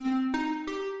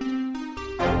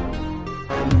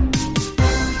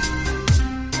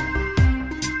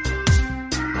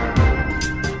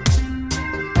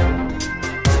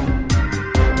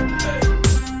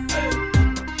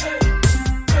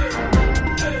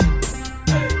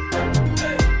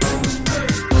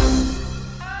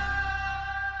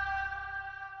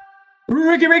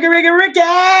Ricky!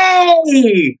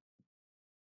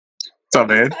 What's up,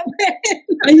 man?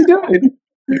 How you doing?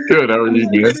 Good. How are you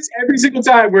doing? Every single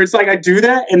time where it's like I do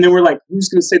that, and then we're like, who's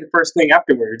going to say the first thing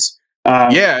afterwards?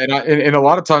 Yeah, and a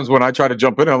lot of times when I try to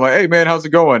jump in, I'm like, "Hey, man, how's it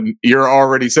going?" You're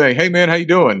already saying, "Hey, man, how you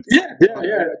doing?" Yeah.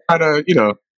 Kind of,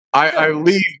 I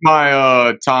leave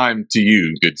my time to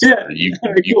you, good sir. You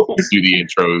do the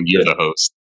intro. You're the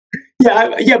host.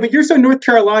 Yeah, but you're so North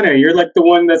Carolina. You're like the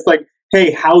one that's like,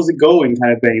 "Hey, how's it going?"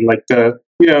 kind of thing. Like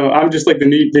I'm just like the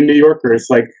New Yorker. It's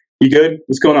like, you good?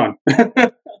 What's going on?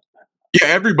 Yeah,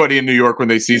 everybody in New York, when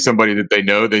they see somebody that they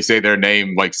know, they say their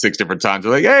name like 6 different times.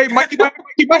 They're like, "Hey, Mikey!" Like,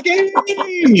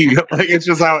 it's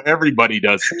just how everybody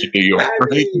does it in New York,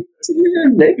 right?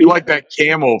 You like that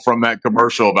camel from that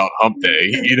commercial about Hump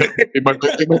Day.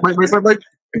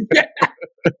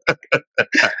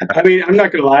 I mean, I'm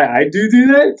not going to lie. I do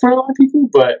that for a lot of people,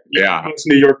 but yeah, most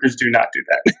New Yorkers do not do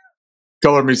that.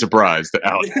 Color me surprised,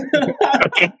 Alex.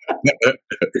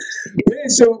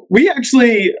 So we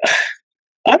actually...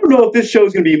 I don't know if this show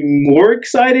is going to be more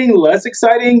exciting, less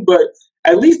exciting, but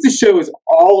at least the show is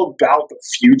all about the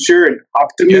future and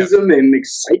optimism and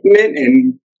excitement,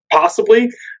 and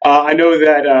possibly. I know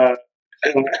that a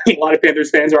lot of Panthers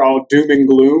fans are all doom and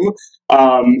gloom,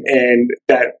 and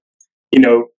that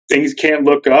things can't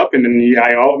look up. And then I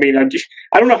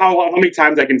don't know how many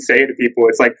times I can say it to people.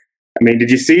 It's like, I mean, did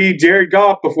you see Jared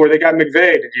Goff before they got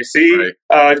McVay? Did you see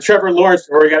Trevor Lawrence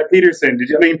before he got Peterson?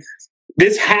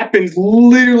 This happens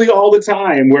literally all the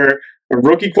time, where a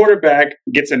rookie quarterback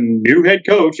gets a new head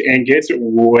coach and gets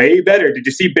way better. Did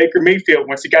you see Baker Mayfield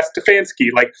once he got Stefanski?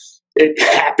 Like, it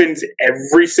happens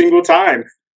every single time.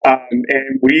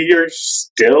 And we are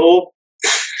still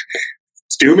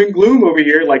doom and gloom over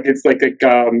here. Like, it's like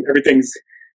everything's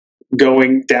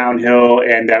going downhill,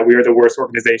 and that we are the worst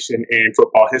organization in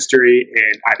football history,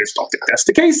 and I just don't think that's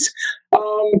the case.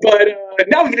 But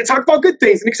now we get to talk about good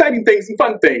things and exciting things and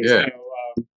fun things. Yeah.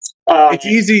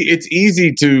 It's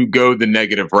easy to go the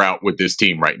negative route with this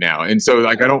team right now, and so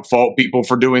I don't fault people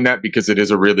for doing that, because it is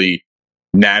a really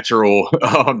natural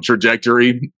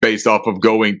trajectory based off of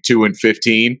going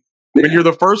 2-15. When you're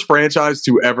the first franchise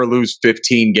to ever lose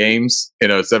 15 games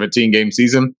in a 17-game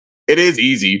season, it is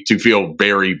easy to feel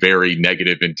very, very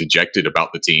negative and dejected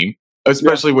about the team,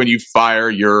 especially when you fire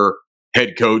your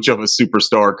head coach of a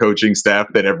superstar coaching staff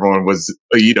that everyone was,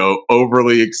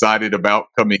 overly excited about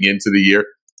coming into the year.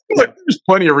 Like, there's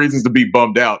plenty of reasons to be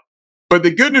bummed out. But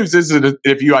the good news is that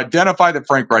if you identify that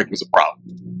Frank Reich was a problem,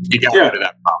 you get rid of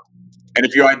that problem. And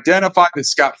if you identify that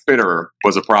Scott Fitterer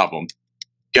was a problem,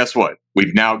 guess what?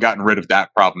 We've now gotten rid of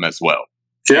that problem as well.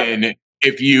 Yeah. And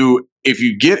if you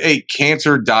get a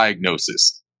cancer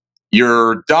diagnosis,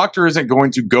 your doctor isn't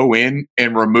going to go in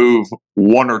and remove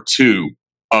 1 or 2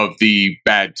 of the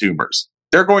bad tumors.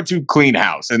 They're going to clean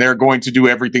house, and they're going to do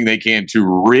everything they can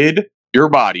to rid your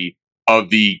body of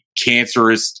the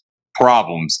cancerous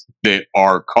problems that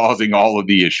are causing all of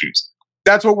the issues.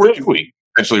 That's what we're doing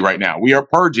essentially right now. We are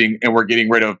purging, and we're getting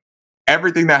rid of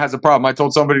everything that has a problem. I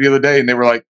told somebody the other day, and they were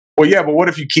like, well, yeah, but what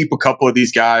if you keep a couple of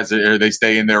these guys, or they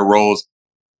stay in their roles?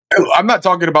 I'm not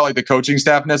talking about like the coaching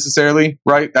staff necessarily,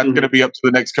 right? That's going to be up to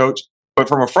the next coach. But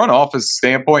from a front office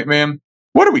standpoint, man,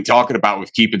 what are we talking about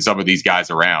with keeping some of these guys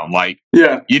around? Like,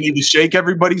 you need to shake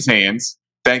everybody's hands,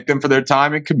 thank them for their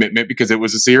time and commitment, because it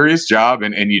was a serious job,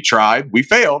 and you tried. We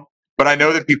failed, but I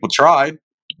know that people tried.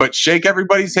 But shake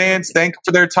everybody's hands, thank them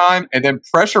for their time, and then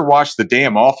pressure wash the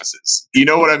damn offices. You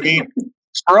know what I mean?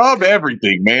 Scrub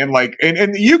everything, man. Like,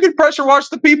 and you can pressure wash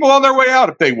the people on their way out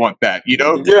if they want that,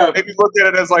 Yeah. Maybe look at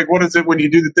it as like, what is it when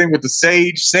you do the thing with the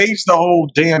sage the whole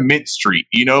damn Mint Street,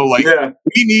 we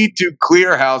need to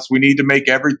clear house. We need to make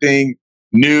everything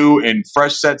new and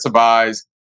fresh sets of eyes.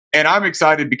 And I'm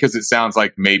excited because it sounds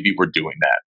like maybe we're doing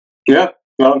that. Yeah.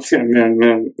 Well,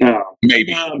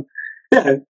 maybe.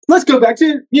 Let's go back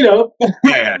to, Yeah.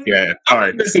 All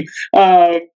right. Listen, no,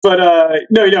 I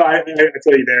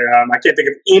tell you there, I can't think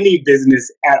of any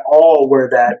business at all where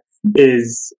that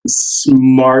is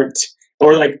smart,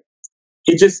 or like,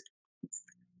 there's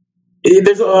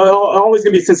always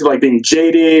going to be a sense of like being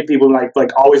jaded, people like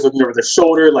always looking over their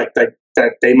shoulder, like that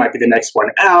they might be the next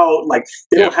one out. Like,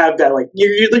 they don't have that, like,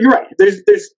 you're right. There's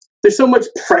so much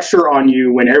pressure on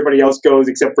you when everybody else goes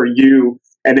except for you.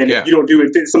 And then if you don't do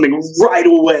something right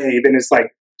away, then it's like,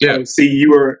 see,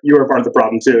 you were part of the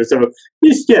problem too. So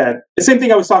the same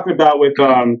thing I was talking about with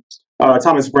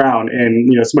Thomas Brown,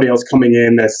 and somebody else coming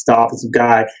in that's the offensive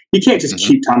guy. You can't just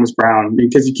keep Thomas Brown,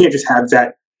 because you can't just have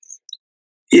that.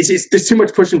 There's too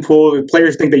much push and pull. The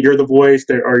players think that you're the voice,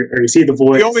 or you see the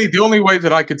voice. The only way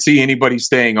that I could see anybody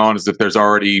staying on is if there's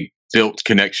already built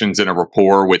connections and a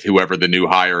rapport with whoever the new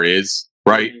hire is,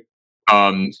 right?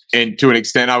 And to an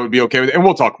extent, I would be okay with it. And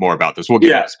we'll talk more about this. We'll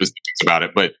get into specifics about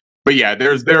it. But yeah,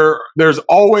 there's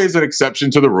always an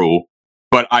exception to the rule,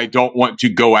 but I don't want to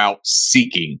go out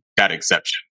seeking that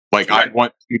exception. Like, I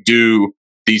want to do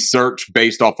the search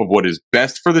based off of what is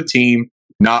best for the team,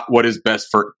 not what is best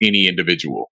for any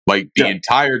individual. Like, the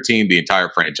entire team, the entire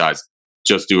franchise,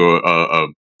 just do a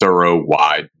thorough,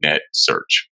 wide net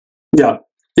search. Yeah.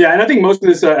 Yeah, and I think most of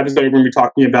this episode we're going to be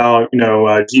talking about,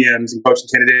 GMs and coaching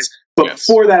candidates. But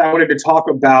before that, I wanted to talk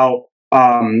about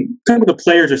kind of what the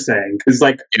players are saying. Because,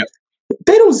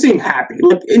 they don't seem happy.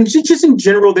 Like, just in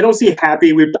general, they don't seem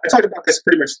happy. I talked about this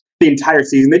pretty much the entire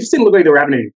season. They just didn't look like they were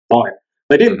having any fun.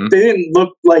 They didn't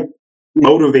look like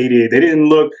motivated. They didn't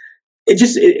look. It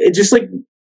just like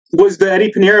was the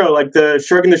Eddie Pinheiro, like the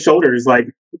shrugging the shoulders, like.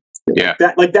 Yeah,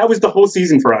 that was the whole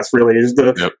season for us. Really, is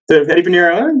the Eddie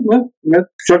Pinheiro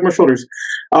shrug my shoulders.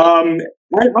 I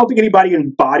don't think anybody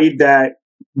embodied that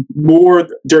more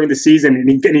during the season, and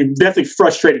he definitely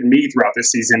frustrated me throughout this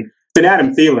season than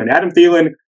Adam Thielen. Adam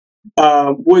Thielen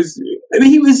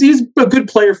he's a good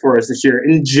player for us this year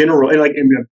in general, and like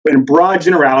in broad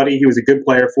generality, he was a good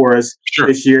player for us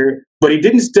this year. But he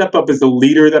didn't step up as the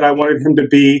leader that I wanted him to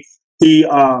be.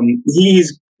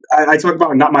 I talk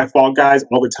about not my fault guys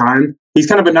all the time. He's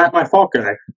kind of a not my fault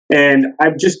guy. And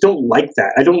I just don't like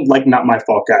that. I don't like not my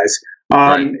fault guys.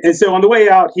 And so on the way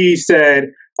out, he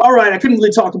said, all right, I couldn't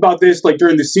really talk about this like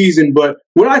during the season, but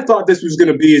what I thought this was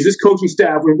going to be is this coaching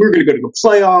staff, we were going to go to the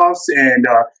playoffs and,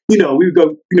 we would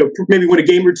go, maybe win a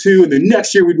game or two. And then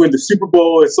next year we'd win the Super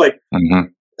Bowl. It's like,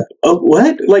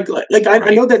 what? I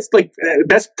know that's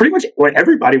that's pretty much what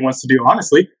everybody wants to do,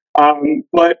 honestly.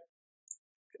 But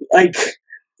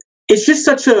it's just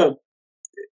such a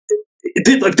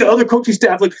like the other coaching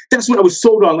staff, like that's what I was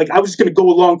sold on. Like I was just gonna go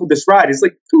along for this ride. It's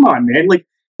like, come on, man. Like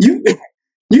you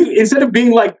instead of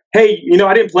being like, hey,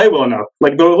 I didn't play well enough.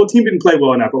 Like the whole team didn't play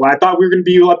well enough. Well, I thought we were gonna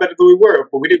be a lot better than we were,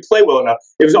 but we didn't play well enough.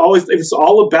 It was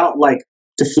all about like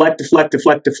deflect. What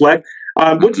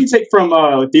do you take from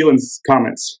Thielen's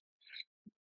comments?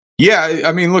 Yeah,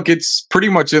 I mean, look, it's pretty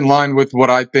much in line with what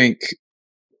I think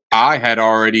I had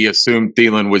already assumed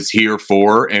Thielen was here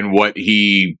for and what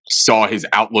he saw his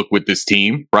outlook with this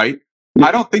team, right?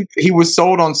 I don't think he was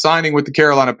sold on signing with the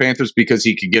Carolina Panthers because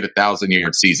he could get a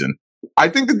 1,000-yard season. I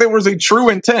think that there was a true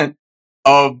intent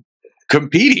of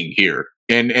competing here.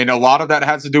 And a lot of that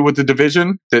has to do with the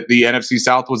division, that the NFC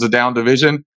South was a down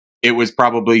division. It was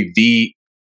probably the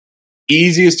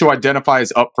easiest to identify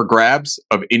as up for grabs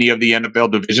of any of the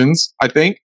NFL divisions, I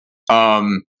think.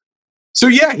 So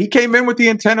yeah, he came in with the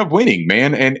intent of winning,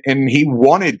 man, and he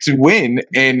wanted to win,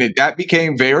 and that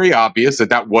became very obvious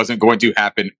that wasn't going to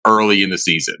happen early in the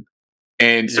season.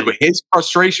 And so his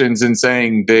frustrations in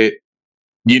saying that,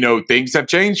 things have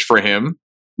changed for him.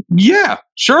 Yeah,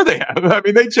 sure they have. I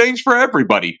mean, they changed for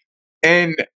everybody.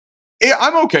 And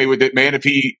I'm okay with it, man.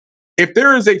 If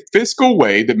there is a fiscal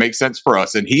way that makes sense for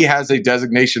us, and he has a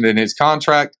designation in his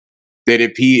contract that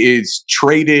if he is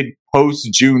traded post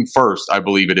June 1st, I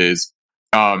believe it is,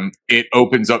 it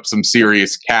opens up some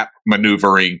serious cap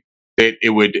maneuvering.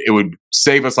 It would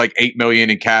save us like $8 million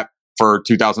in cap for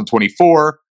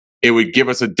 2024. It would give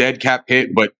us a dead cap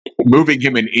hit, but moving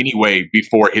him in any way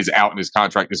before his out in his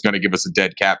contract is going to give us a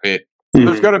dead cap hit. Mm-hmm.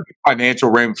 There's going to be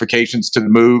financial ramifications to the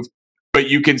move, but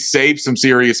you can save some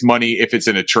serious money if it's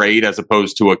in a trade as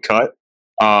opposed to a cut.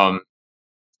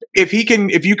 If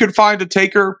you could find a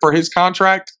taker for his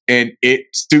contract and it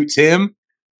suits him,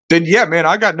 then yeah, man,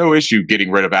 I got no issue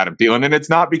getting rid of Adam Thielen. And it's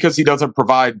not because he doesn't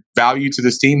provide value to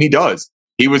this team. He does.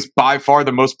 He was by far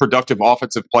the most productive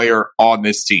offensive player on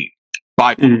this team.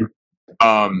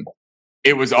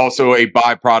 It was also a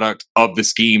byproduct of the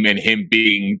scheme and him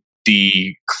being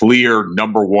the clear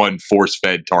number one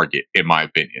force-fed target, in my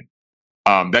opinion.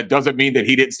 That doesn't mean that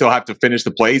he didn't still have to finish the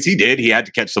plays. He did. He had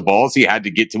to catch the balls. He had to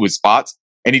get to his spots,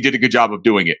 and he did a good job of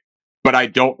doing it. But I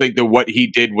don't think that what he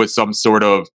did was some sort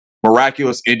of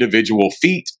miraculous individual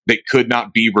feat that could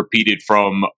not be repeated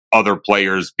from other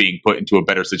players being put into a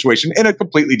better situation in a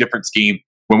completely different scheme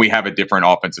when we have a different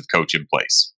offensive coach in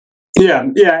place. Yeah,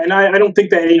 and I don't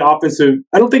think that any offensive.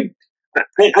 I think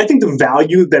the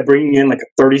value that bringing in like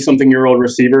a 30-something-year-old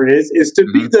receiver is to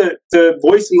be the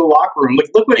voice in the locker room. Like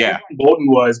look what Anquan Bolden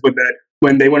was with that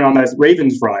when they went on that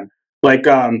Ravens run. Like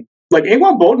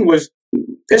Anquan Bolden was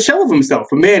a shell of himself,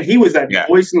 but man, he was that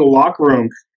voice in the locker room,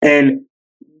 and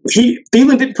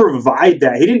Thielen didn't provide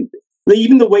that. He didn't.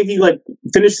 Even the way he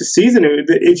finished the season,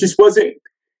 it just wasn't.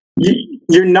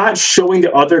 You're not showing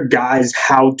the other guys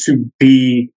how to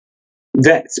be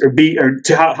vets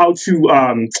how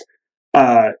to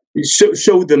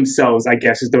show themselves, I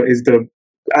guess, is the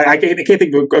I can't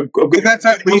think of a good. That's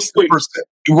at least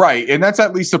right, and that's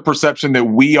at least the perception that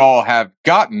we all have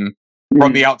gotten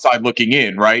from the outside looking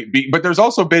in, right? But there's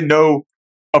also been no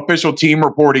official team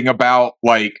reporting about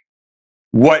like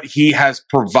what he has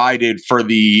provided for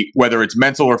whether it's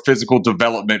mental or physical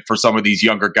development for some of these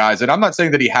younger guys. And I'm not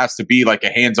saying that he has to be like a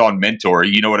hands-on mentor.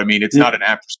 You know what I mean? It's not an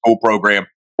after-school program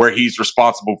where he's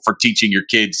responsible for teaching your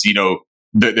kids,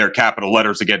 their capital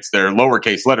letters against their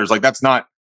lowercase letters. Like that's not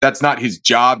his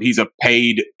job. He's a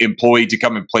paid employee to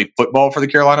come and play football for the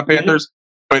Carolina Panthers.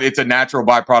 But it's a natural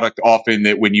byproduct often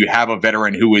that when you have a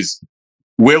veteran who is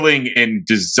willing and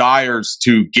desires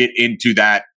to get into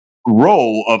that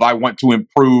role of I want to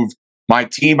improve my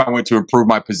team, I want to improve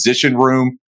my position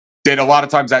room, then a lot of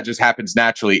times that just happens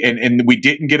naturally. And we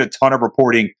didn't get a ton of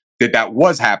reporting that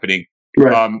was happening.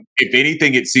 Right. If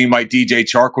anything, it seemed like DJ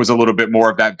Chark was a little bit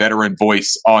more of that veteran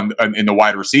voice in the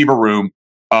wide receiver room.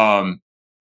 I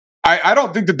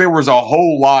don't think that there was a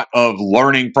whole lot of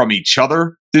learning from each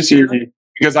other this year,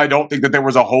 because I don't think that there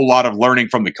was a whole lot of learning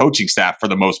from the coaching staff for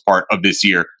the most part of this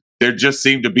year. There just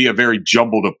seemed to be a very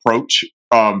jumbled approach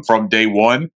from day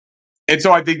one. And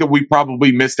so I think that we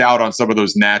probably missed out on some of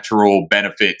those natural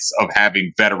benefits of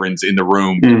having veterans in the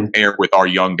room to pair with our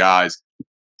young guys.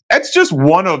 That's just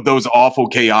one of those awful,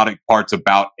 chaotic parts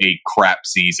about a crap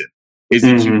season, is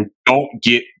that you don't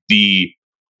get the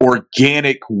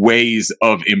organic ways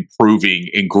of improving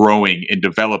and growing and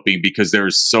developing because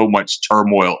there's so much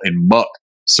turmoil and muck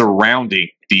surrounding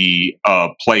the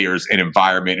players and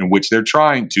environment in which they're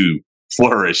trying to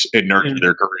flourish and nurture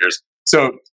their careers.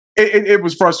 So it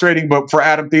was frustrating, but for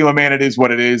Adam Thielen, man, it is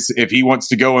what it is. If he wants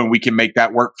to go and we can make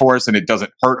that work for us and it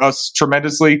doesn't hurt us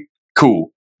tremendously,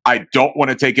 cool. I don't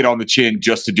want to take it on the chin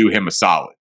just to do him a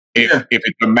solid. If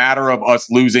it's a matter of us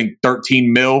losing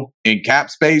 $13 million in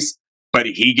cap space, but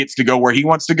he gets to go where he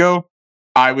wants to go,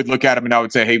 I would look at him and I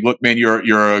would say, hey, look, man, you're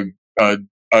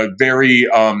a very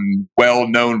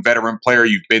well-known veteran player.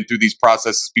 You've been through these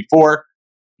processes before.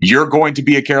 You're going to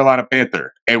be a Carolina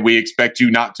Panther, and we expect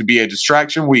you not to be a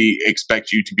distraction. We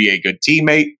expect you to be a good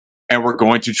teammate, and we're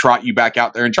going to trot you back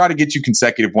out there and try to get you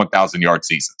consecutive 1,000-yard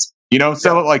seasons.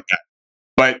 Sell it like that.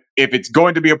 But if it's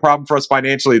going to be a problem for us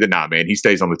financially, then nah, man, he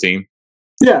stays on the team.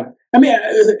 Yeah. I mean,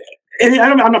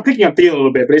 I'm not picking up Thielen a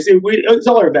little bit, but it's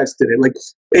all our vets did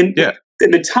it. In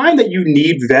the time that you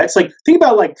need vets, like think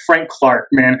about like Frank Clark,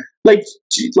 man. Like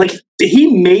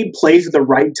he made plays at the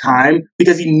right time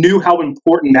because he knew how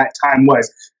important that time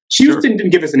was. Houston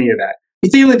didn't give us any of that.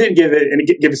 Thielen didn't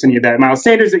give us any of that. Miles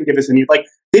Sanders didn't give us any. Like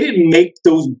they didn't make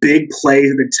those big plays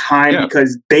at the time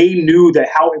because they knew that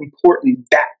how important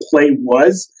that play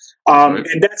was.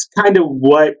 And that's kind of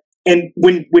what. And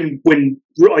when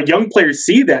young players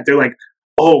see that, they're like,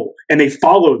 oh, and they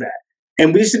follow that.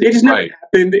 And it just never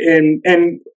happened.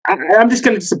 And I'm just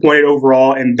kind of disappointed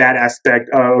overall in that aspect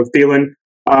of Thielen.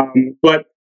 But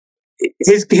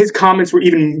his comments were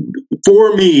even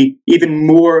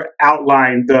more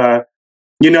outlined. I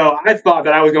thought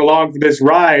that I was going along for this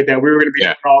ride, that we were going to be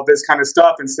doing all this kind of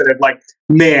stuff instead of like,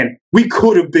 man, we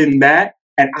could have been that,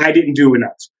 and I didn't do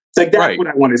enough. It's like that's what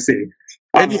I want to see.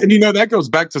 And that goes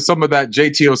back to some of that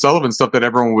JT O'Sullivan stuff that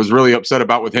everyone was really upset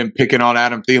about with him picking on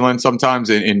Adam Thielen sometimes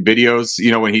in videos,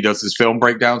 when he does his film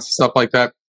breakdowns and stuff like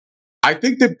that. I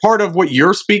think that part of what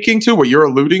you're speaking to, what you're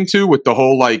alluding to with the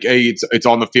whole like, hey, it's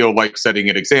on the field, like setting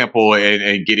an example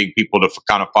and getting people to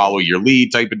kind of follow your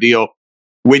lead type of deal.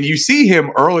 When you see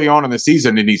him early on in the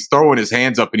season and he's throwing his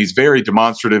hands up and he's very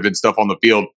demonstrative and stuff on the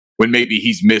field when maybe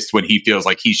he's missed when he feels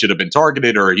like he should have been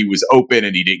targeted or he was open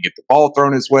and he didn't get the ball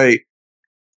thrown his way.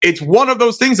 It's one of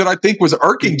those things that I think was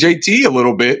irking JT a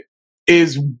little bit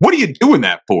is what are you doing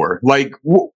that for? Like,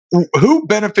 who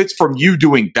benefits from you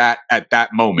doing that at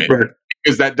that moment? Right.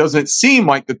 Because that doesn't seem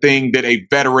like the thing that a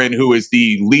veteran who is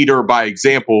the leader by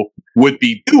example would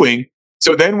be doing.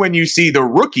 So then when you see the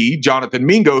rookie, Jonathan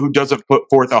Mingo, who doesn't put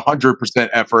forth 100%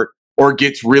 effort or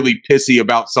gets really pissy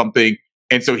about something,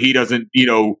 and so he doesn't,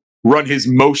 run his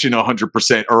motion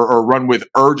 100% or run with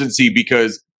urgency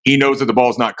because he knows that the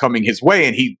ball's not coming his way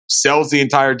and he sells the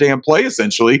entire damn play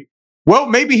essentially. Well,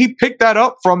 maybe he picked that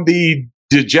up from the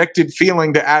dejected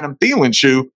feeling that Adam Thielen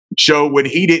show when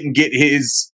he didn't get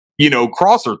his,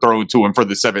 crosser thrown to him for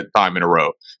the 7th time in a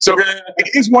row. So it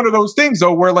is one of those things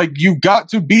though, where like you've got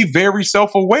to be very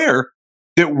self-aware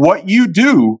that what you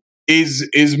do is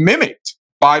mimicked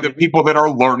by the people that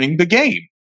are learning the game.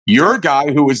 You're a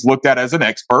guy who is looked at as an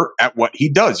expert at what he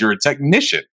does. You're a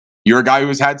technician. You're a guy who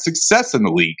has had success in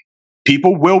the league.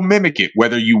 People will mimic it.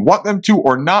 Whether you want them to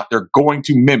or not, they're going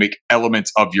to mimic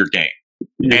elements of your game.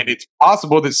 Yeah. And it's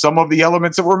possible that some of the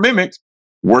elements that were mimicked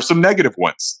were some negative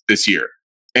ones this year.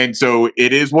 And so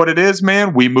it is what it is,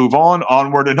 man. We move on,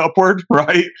 onward and upward,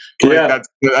 right?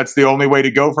 That's the only way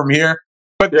to go from here.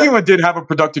 But Thielen did have a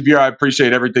productive year. I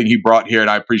appreciate everything he brought here, and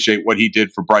I appreciate what he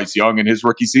did for Bryce Young in his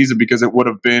rookie season, because it would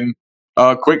have been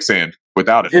quicksand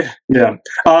without it.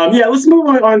 Let's move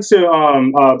on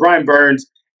to Brian Burns.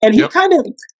 And he kind of...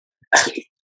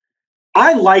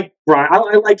 I like Brian.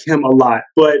 I like him a lot.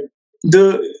 But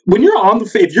when you're on the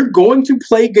field, if you're going to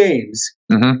play games,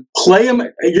 play him.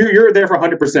 You're there for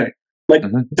 100%. Like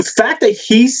the fact that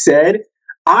he said,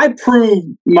 "I proved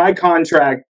my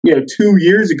contract, 2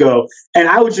 years ago, and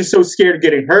I was just so scared of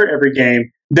getting hurt every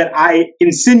game that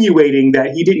insinuating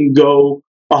that he didn't go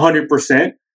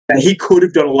 100%, that he could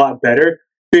have done a lot better,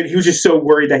 but he was just so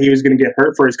worried that he was going to get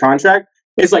hurt for his contract."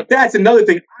 It's like, that's another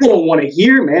thing I don't want to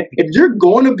hear, man. If you're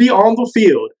going to be on the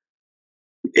field,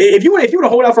 if you want to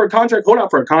hold out for a contract, hold out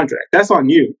for a contract. That's on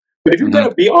you. But if you're going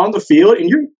to be on the field and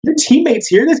your teammates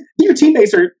hear this, your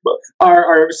teammates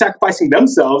are sacrificing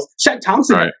themselves. Shaq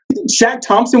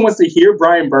Thompson wants to hear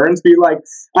Brian Burns be like,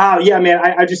 "Oh yeah, man,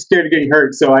 I just scared of getting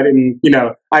hurt, so I didn't.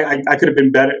 I could have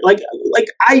been better."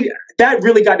 That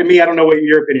really got to me. I don't know what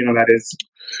your opinion on that is.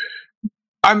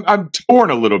 I'm torn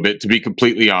a little bit, to be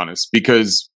completely honest,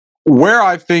 because where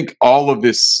I think all of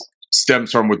this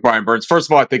stems from with Brian Burns, first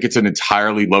of all, I think it's an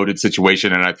entirely loaded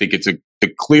situation, and I think it's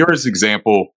the clearest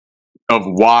example of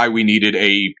why we needed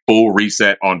a full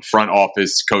reset on front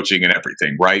office coaching and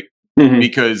everything, right?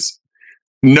 Because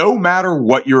no matter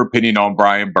what your opinion on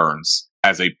Brian Burns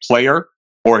as a player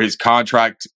or his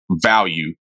contract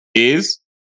value is,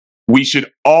 we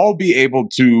should all be able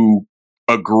to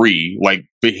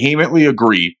vehemently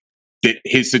agree that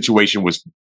his situation was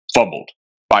fumbled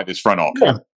by this front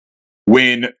office.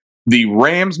 When the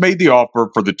Rams made the offer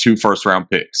for the 2 first-round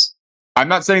picks, I'm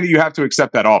not saying that you have to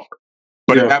accept that offer,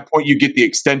 but at that point you get the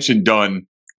extension done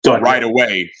right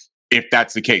away if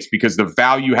that's the case, because the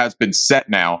value has been set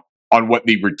now on what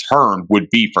the return would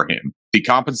be for him. The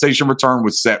compensation return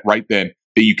was set right then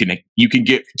that you can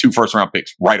get 2 first-round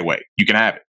picks right away. You can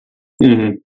have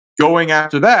it. Going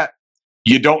after that,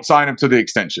 you don't sign him to the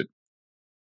extension.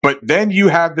 But then you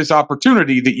have this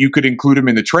opportunity that you could include him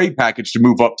in the trade package to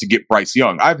move up to get Bryce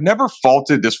Young. I've never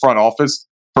faulted this front office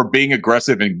for being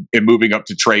aggressive and moving up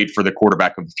to trade for the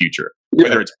quarterback of the future.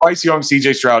 Whether it's Bryce Young,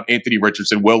 CJ Stroud, Anthony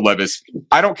Richardson, Will Levis,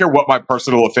 I don't care what my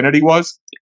personal affinity was.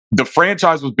 The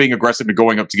franchise was being aggressive and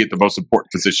going up to get the most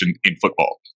important position in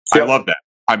football. I love that.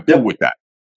 I'm cool with that.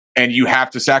 And you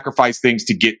have to sacrifice things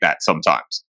to get that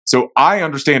sometimes. So I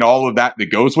understand all of that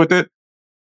goes with it.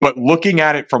 But looking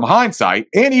at it from hindsight,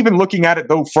 and even looking at it,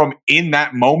 though, from in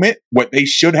that moment, what they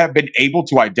should have been able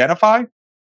to identify,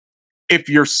 if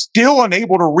you're still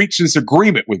unable to reach this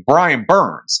agreement with Brian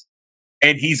Burns,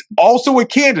 and he's also a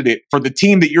candidate for the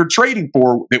team that you're trading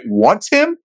for that wants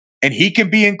him, and he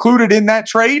can be included in that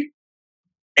trade,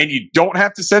 and you don't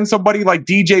have to send somebody like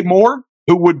DJ Moore,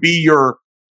 who would be your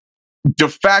de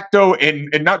facto, and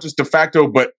not just de facto,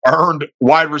 but earned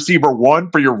wide receiver 1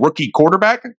 for your rookie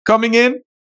quarterback coming in,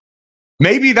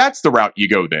 maybe that's the route you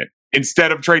go then,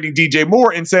 instead of trading DJ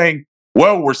Moore and saying,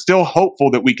 well, we're still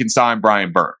hopeful that we can sign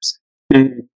Brian Burns.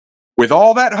 With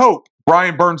all that hope,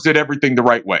 Brian Burns did everything the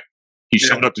right way. He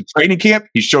showed up to training camp.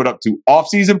 He showed up to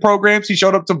off-season programs. He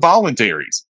showed up to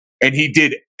voluntaries. And he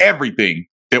did everything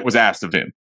that was asked of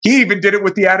him. He even did it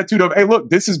with the attitude of, hey, look,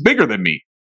 this is bigger than me.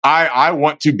 I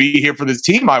want to be here for this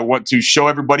team. I want to show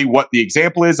everybody what the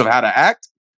example is of how to act.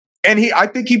 And I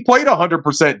think he played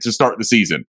 100% to start the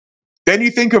season. Then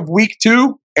you think of week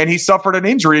 2, and he suffered an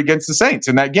injury against the Saints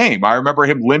in that game. I remember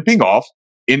him limping off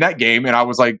in that game, and I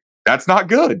was like, that's not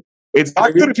good. It's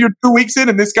not good if you're 2 weeks in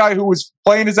and this guy who was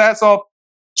playing his ass off,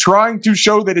 trying to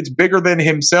show that it's bigger than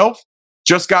himself,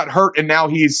 just got hurt, and now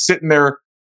he's sitting there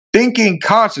thinking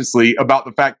consciously about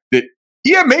the fact that,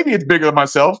 yeah, maybe it's bigger than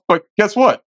myself, but guess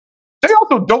what? They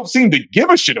also don't seem to give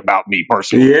a shit about me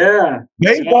personally.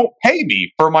 They won't pay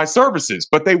me for my services,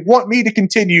 but they want me to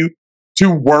continue to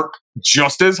work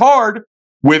just as hard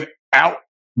without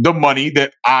the money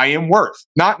that I am worth.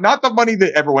 Not the money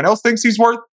that everyone else thinks he's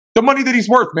worth, the money that he's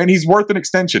worth, man. He's worth an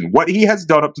extension. What he has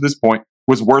done up to this point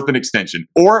was worth an extension,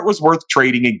 or it was worth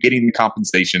trading and getting the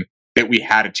compensation that we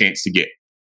had a chance to get.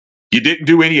 You didn't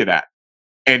do any of that.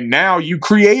 And now you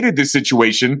created this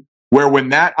situation where when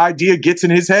that idea gets in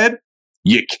his head,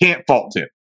 you can't fault him.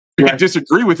 You can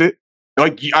disagree with it.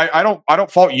 Like I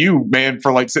don't fault you, man,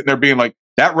 for like sitting there being like,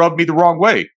 that rubbed me the wrong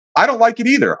way. I don't like it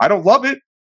either. I don't love it.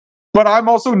 But I'm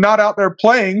also not out there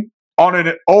playing on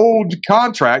an old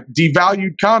contract,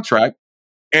 devalued contract,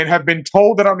 and have been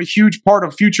told that I'm a huge part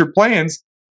of future plans,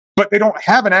 but they don't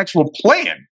have an actual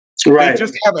plan Right. They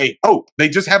just have a hope. They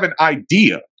just have an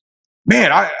idea.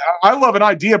 Man, I love an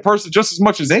idea person just as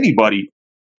much as anybody.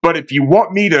 But if you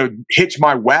want me to hitch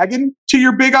my wagon to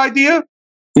your big idea,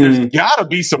 there's got to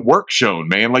be some work shown,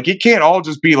 man. Like, it can't all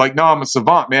just be like, no, I'm a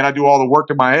savant, man. I do all the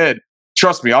work in my head.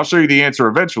 Trust me, I'll show you the answer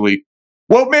eventually.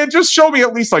 Well, man, just show me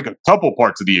at least like a couple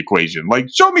parts of the equation. Like,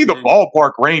 show me the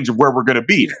ballpark range of where we're going to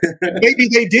be. Maybe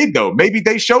they did, though. Maybe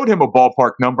they showed him a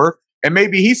ballpark number, and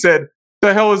maybe he said,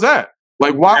 the hell is that?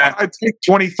 Like, why would I take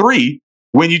 23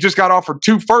 when you just got offered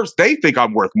 2 firsts? They think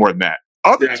I'm worth more than that.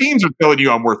 Other teams are telling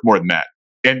you I'm worth more than that.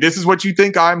 And this is what you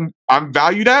think I'm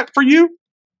valued at for you?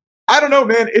 I don't know,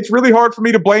 man. It's really hard for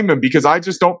me to blame him because I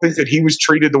just don't think that he was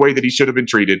treated the way that he should have been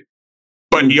treated.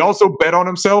 But he also bet on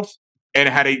himself and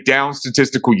had a down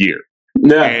statistical year.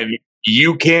 Yeah. And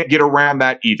you can't get around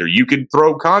that either. You can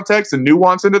throw context and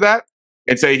nuance into that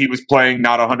and say he was playing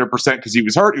not 100% because he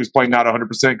was hurt. He was playing not 100%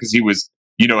 because he was,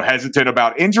 hesitant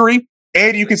about injury.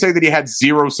 And you can say that he had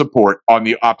zero support on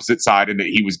the opposite side and that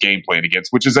he was game playing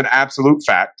against, which is an absolute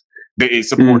fact that is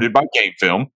supported by game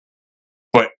film.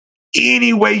 But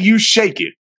any way you shake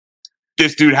it,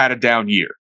 this dude had a down year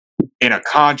in a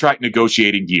contract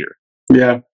negotiating year.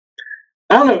 Yeah.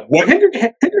 I don't know.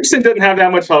 Hendrickson doesn't have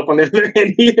that much help on the other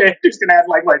end either. Hendrickson had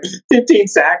like 15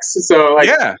 sacks. So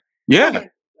yeah.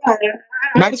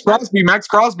 Max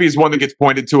Crosby is one that gets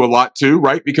pointed to a lot too,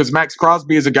 right? Because Max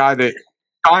Crosby is a guy that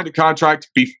signed a contract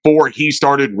before he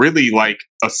started really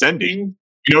ascending.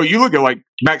 You look at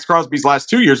Max Crosby's last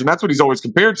 2 years, and that's what he's always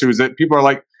compared to, is that people are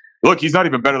like, look, he's not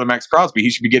even better than Max Crosby. He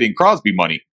should be getting Crosby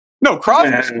money. No,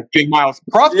 Crosby should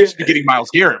be getting Myles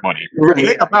Garrett money. Right. It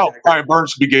ain't about Brian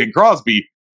Burns should be getting Crosby.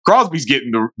 Crosby's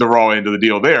getting the raw end of the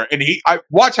deal there. And I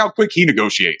watch how quick he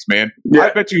negotiates, man. Yeah.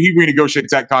 I bet you he renegotiates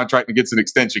that contract and gets an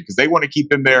extension because they want to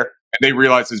keep him there and they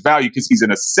realize his value because he's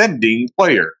an ascending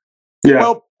player. Yeah.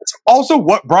 Well, it's also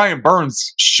what Brian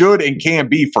Burns should and can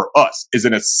be for us, is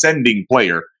an ascending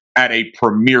player at a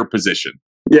premier position.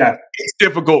 Yeah. It's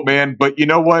difficult, man. But you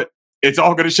know what? It's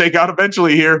all going to shake out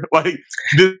eventually here.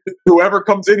 Whoever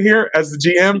comes in here as the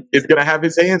GM is going to have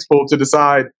his hands full to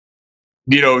decide,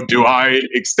 do I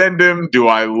extend him? Do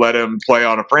I let him play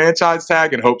on a franchise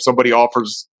tag and hope somebody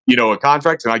offers, a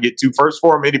contract and I get 2 firsts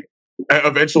for him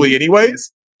eventually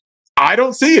anyways? I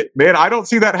don't see it, man. I don't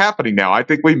see that happening now. I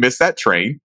think we missed that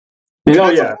train. Oh,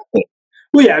 yeah.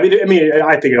 Well, yeah, I mean,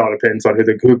 I think it all depends on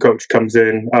who coach comes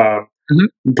in.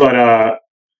 But,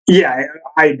 yeah,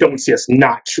 I don't see us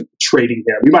not trading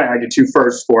him. We might not get 2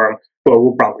 firsts for him, but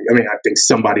we'll probably, I think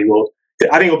somebody will.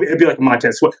 I think it'll be like a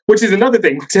Montez Sweat, which is another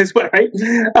thing. Montez Sweat, right?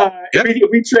 If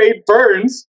we trade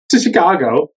Burns to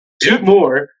Chicago, 2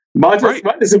 more, Montez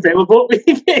Sweat is available.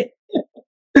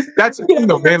 That's the thing,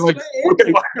 though, man.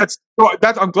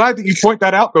 I'm glad that you point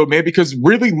that out, though, man, because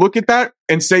really look at that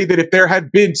and say that if there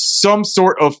had been some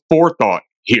sort of forethought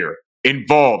here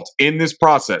involved in this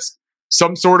process,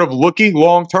 some sort of looking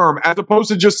long term, as opposed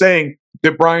to just saying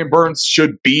that Brian Burns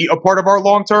should be a part of our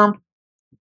long term.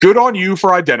 Good on you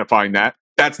for identifying that.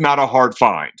 That's not a hard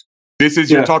find. This is,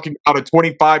 you're talking about a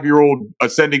 25-year-old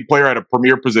ascending player at a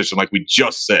premier position, like we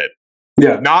just said.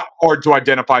 Yeah. Not hard to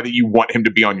identify that you want him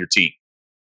to be on your team.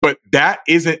 But that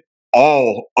isn't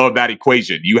all of that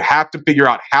equation. You have to figure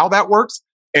out how that works.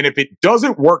 And if it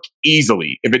doesn't work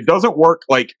easily, if it doesn't work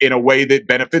in a way that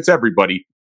benefits everybody,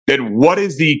 then what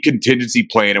is the contingency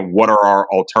plan and what are our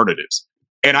alternatives?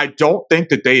 And I don't think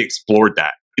that they explored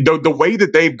that. The way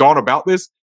that they've gone about this,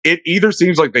 it either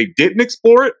seems like they didn't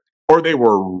explore it or they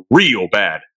were real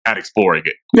bad at exploring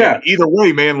it. Yeah. And either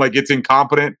way, man, it's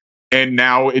incompetent. And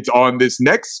now it's on this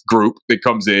next group that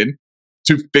comes in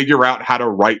to figure out how to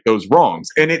right those wrongs.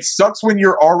 And it sucks when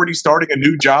you're already starting a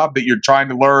new job that you're trying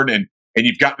to learn and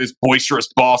you've got this boisterous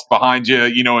boss behind you,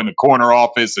 in the corner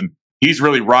office, and he's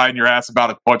really riding your ass about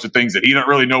a bunch of things that he doesn't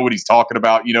really know what he's talking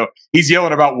about. He's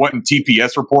yelling about wanting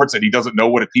TPS reports and he doesn't know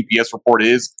what a TPS report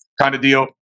is, kind of deal.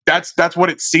 That's what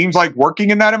it seems like working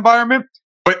in that environment.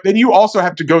 But then you also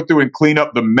have to go through and clean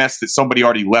up the mess that somebody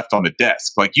already left on the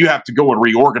desk. You have to go and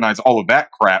reorganize all of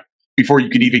that crap before you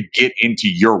can even get into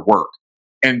your work.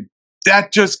 And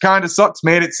that just kind of sucks,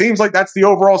 man. It seems like that's the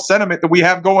overall sentiment that we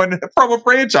have going from a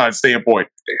franchise standpoint.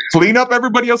 Clean up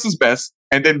everybody else's mess,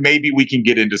 and then maybe we can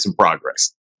get into some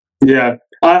progress. Yeah.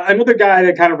 Another guy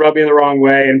that kind of rubbed me the wrong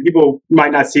way, and people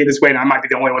might not see it this way, and I might be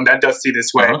the only one that does see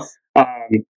this way.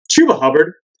 Chuba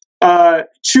Hubbard.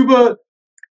 Chuba,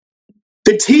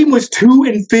 the team was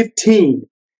 2-15,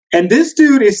 and this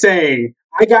dude is saying,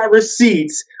 I got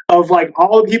receipts of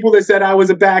all the people that said I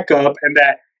was a backup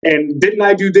and didn't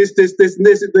I do this, and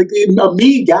this, a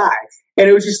me guy. And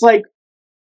it was just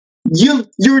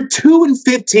you're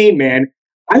 2-15, man.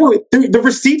 I don't. The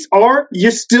receipts are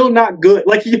you're still not good.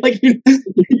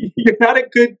 You're not a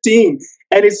good team,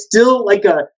 and it's still like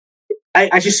a.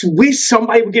 I just wish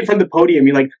somebody would get from the podium and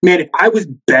be like, man, if I was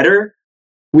better,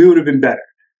 we would have been better.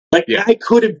 I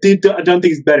could have done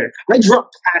things better. I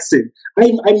dropped passes.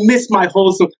 I missed my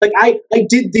holes. I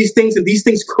did these things, and these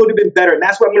things could have been better. And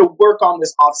that's what I'm going to work on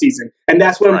this offseason. And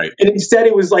that's what and instead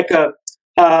it was like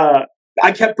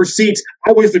I kept receipts.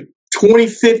 I was the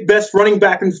 25th best running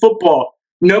back in football.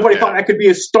 Nobody thought I could be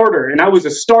a starter, and I was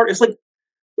a starter. It's like,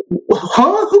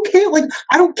 huh? Who cares?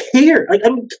 I don't care. I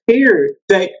don't care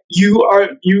that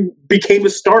you became a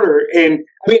starter. And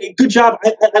I mean, good job.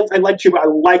 I liked you.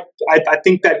 I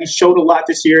think that he showed a lot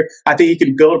this year. I think he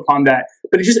can build upon that.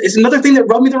 But it's another thing that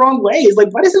rubbed me the wrong way. Is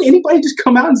why doesn't anybody just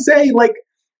come out and say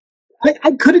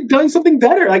I could have done something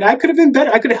better? I could have been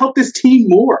better. I could have helped this team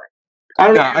more. I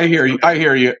don't know. I hear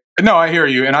you. No, I hear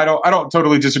you, and I don't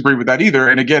totally disagree with that either.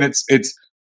 And again, it's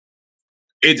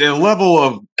a level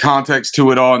of context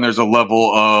to it all, and there's a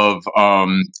level of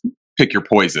pick your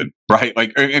poison, right?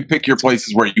 And pick your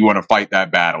places where you want to fight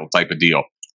that battle type of deal.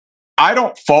 I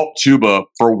don't fault Chuba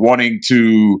for wanting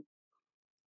to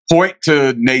point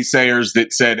to naysayers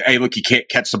that said, "Hey, look, he can't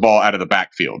catch the ball out of the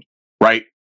backfield," right?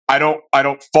 I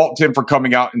don't fault him for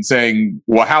coming out and saying,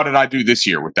 "Well, how did I do this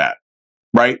year with that?"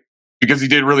 Right? Because he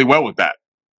did really well with that.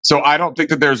 So I don't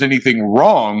think that there's anything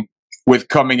wrong with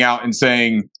coming out and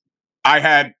saying, I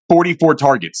had 44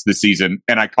 targets this season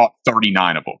and I caught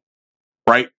 39 of them.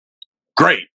 Right?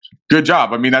 Great. Good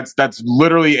job. I mean, that's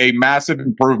literally a massive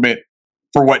improvement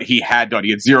for what he had done.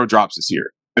 He had 0 drops this year.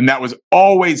 And that was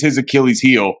always his Achilles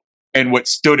heel and what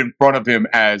stood in front of him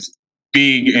as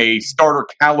being a starter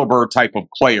caliber type of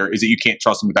player is that you can't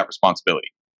trust him with that responsibility.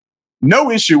 No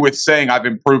issue with saying I've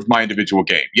improved my individual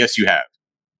game. Yes, you have.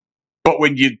 But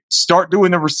when you start doing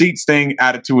the receipts thing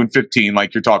at a 2 and 15,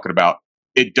 like you're talking about,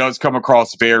 it does come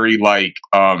across very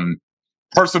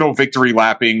personal victory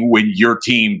lapping when your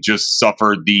team just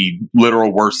suffered the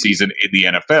literal worst season in the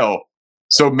NFL.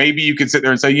 So maybe you can sit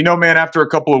there and say, man, after a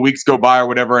couple of weeks go by or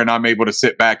whatever, and I'm able to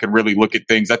sit back and really look at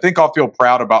things, I think I'll feel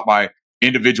proud about my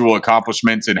individual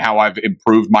accomplishments and how I've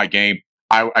improved my game.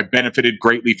 I benefited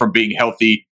greatly from being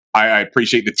healthy. I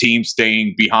appreciate the team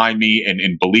staying behind me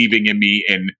and believing in me.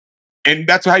 And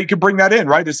that's how you can bring that in,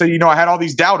 right? To say, I had all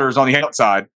these doubters on the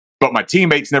outside, but my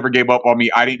teammates never gave up on me.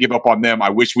 I didn't give up on them. I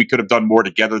wish we could have done more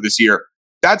together this year.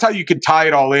 That's how you can tie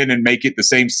it all in and make it the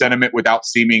same sentiment without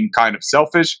seeming kind of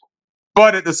selfish.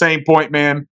 But at the same point,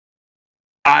 man,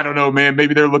 I don't know, man.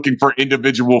 Maybe they're looking for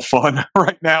individual fun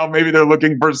right now. Maybe they're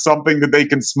looking for something that they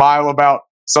can smile about,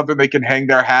 something they can hang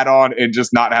their hat on and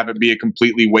just not have it be a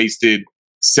completely wasted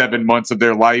 7 months of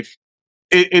their life.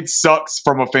 It sucks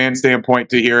from a fan standpoint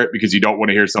to hear it because you don't want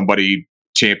to hear somebody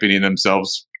championing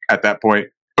themselves at that point.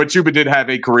 But Chuba did have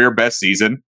a career best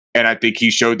season, and I think he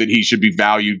showed that he should be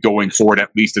valued going forward,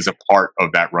 at least as a part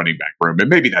of that running back room. And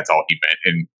maybe that's all he meant,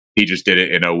 and he just did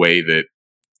it in a way that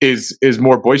is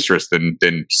more boisterous than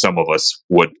some of us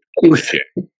would appreciate.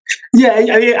 Yeah,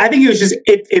 I think it was just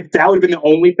if that would have been the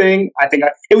only thing. I think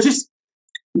it was just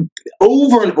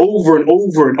over and over and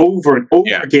over and over and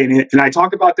over again. And I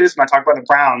talked about this when I talked about the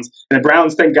Browns. And the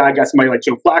Browns, thank God, got somebody like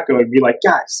Joe Flacco and be like,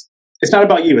 guys, it's not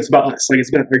about you, it's about us. It's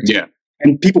about our team. Yeah.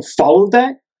 And people followed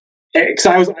that. Because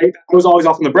I was always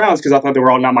off on the Browns because I thought they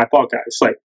were all not my fault guys.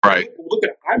 Right. Look at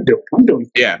what I'm doing. I'm doing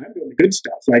the good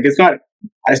stuff. It's not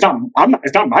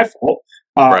my fault.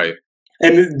 Right.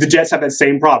 And the Jets have that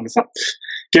same problem. It's not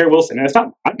Garrett Wilson. It's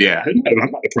not. I'm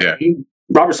not the problem. Yeah.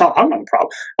 Robert Saleh, I'm not the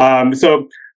problem. So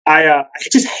I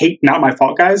just hate not my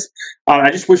fault guys. I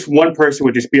just wish one person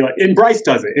would just be like, and Bryce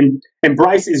does it. And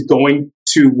Bryce is going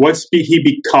to, once he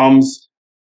becomes,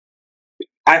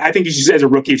 I think he's just, as a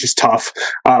rookie, it's just tough.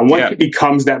 Once he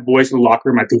becomes that voice in the locker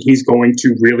room, I think he's going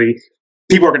to really,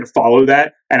 people are going to follow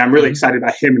that. And I'm really excited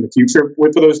about him in the future for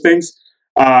those things.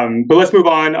 But let's move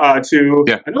on to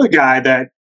another guy that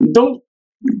don't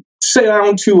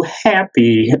sound too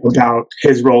happy about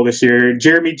his role this year.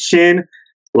 Jeremy Chin,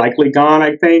 likely gone,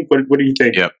 I think. What do you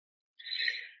think? Yep.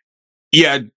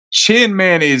 Yeah, Chin,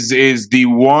 man, is the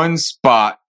one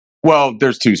spot. Well,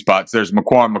 there's 2 spots. There's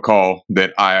McQuan McCall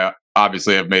that I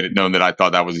obviously have made it known that I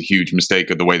thought that was a huge mistake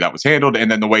of the way that was handled. And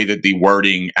then the way that the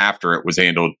wording after it was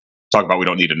handled, talk about we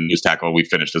don't need a nose tackle. We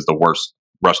finished as the worst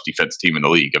rush defense team in the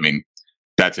league. I mean,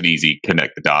 that's an easy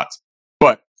connect the dots.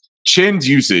 But Chin's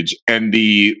usage and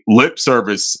the lip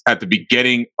service at the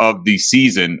beginning of the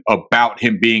season about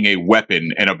him being a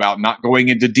weapon and about not going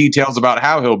into details about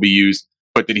how he'll be used,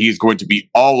 but that he is going to be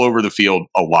all over the field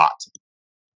a lot.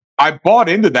 I bought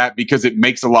into that because it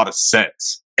makes a lot of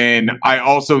sense. And I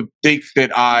also think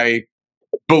that I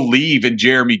believe in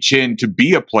Jeremy Chin to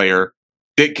be a player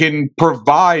that can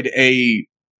provide a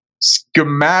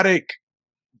schematic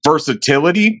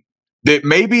versatility that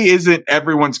maybe isn't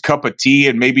everyone's cup of tea,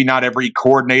 and maybe not every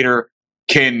coordinator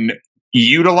can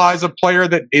utilize a player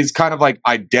that is kind of like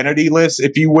identityless,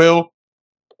 if you will,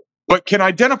 but can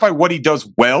identify what he does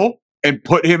well and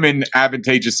put him in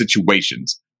advantageous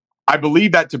situations. I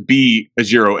believe that to be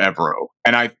Ejiro Evero.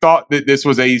 And I thought that this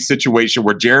was a situation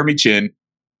where Jeremy Chin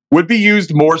would be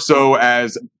used more so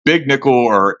as big nickel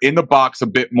or in the box a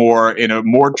bit more, in a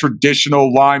more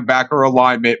traditional linebacker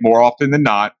alignment more often than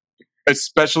not,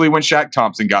 especially when Shaq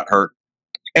Thompson got hurt.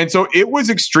 And so it was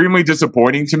extremely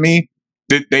disappointing to me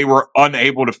that they were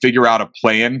unable to figure out a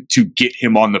plan to get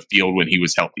him on the field when he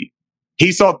was healthy.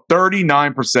 He saw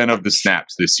 39% of the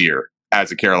snaps this year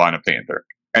as a Carolina Panther.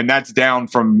 And that's down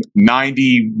from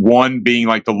 91 being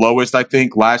like the lowest, I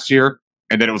think, last year.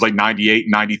 And then it was like 98,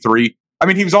 93. I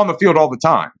mean, he was on the field all the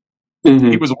time. Mm-hmm.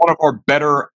 He was one of our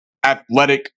better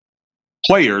athletic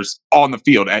players on the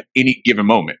field at any given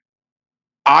moment.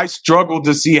 I struggled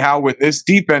to see how, when this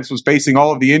defense was facing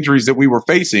all of the injuries that we were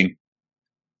facing,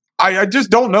 I just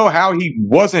don't know how he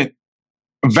wasn't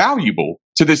valuable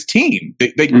to this team. They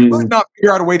could not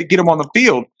figure out a way to get him on the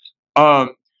field.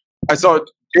 I saw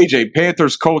JJ,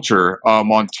 Panthers Culture,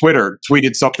 on Twitter,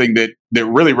 tweeted something that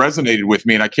really resonated with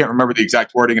me, and I can't remember the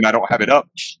exact wording, and I don't have it up.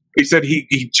 He said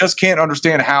he just can't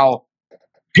understand how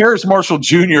Harris Marshall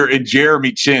Jr. and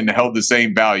Jeremy Chin held the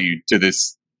same value to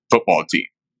this football team.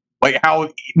 Like, how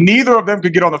neither of them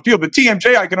could get on the field. The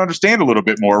TMJ I can understand a little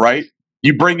bit more, right?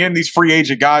 You bring in these free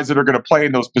agent guys that are going to play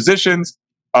in those positions.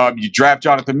 You draft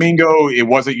Jonathan Mingo. It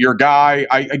wasn't your guy.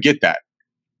 I get that.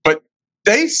 But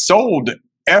they sold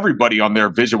everybody on their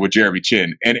vision with Jeremy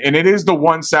Chin. And it is the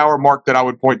one sour mark that I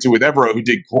would point to with Evero, who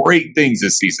did great things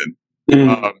this season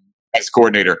as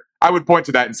coordinator. I would point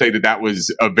to that and say that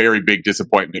was a very big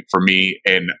disappointment for me.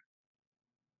 And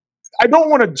I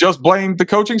don't want to just blame the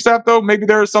coaching staff, though. Maybe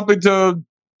there is something to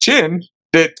Chin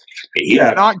that he's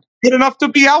not good enough to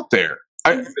be out there.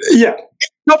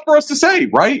 It's not for us to say,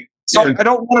 right? So I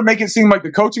don't want to make it seem like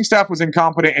the coaching staff was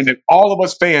incompetent and that all of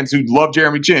us fans who love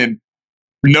Jeremy Chin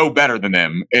know better than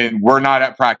them, and we're not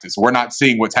at practice. We're not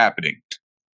seeing what's happening.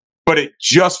 But it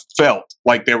just felt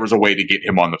like there was a way to get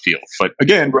him on the field. But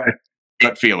again,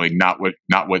 gut feeling, not what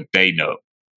they know.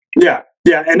 Yeah,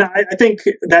 and I think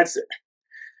that's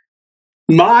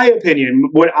my opinion.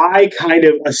 What I kind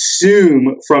of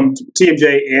assume from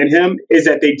TMJ and him is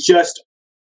that it's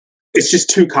just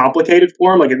too complicated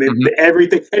for him. Like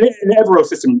everything, and Evero's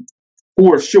system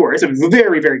for sure. It's a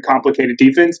very, very complicated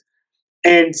defense.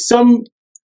 And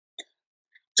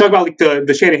talk about like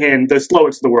the Shanahan, the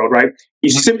Slowicks of the world, right?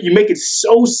 You make it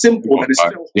so simple that it's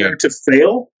so hard to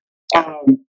fail.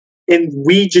 And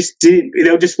we just didn't.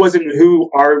 It just wasn't who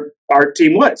our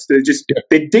team was.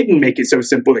 They didn't make it so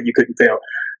simple that you couldn't fail.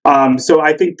 So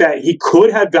I think that he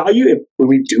could have value if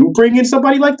we do bring in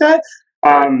somebody like that.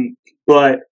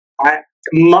 But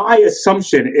my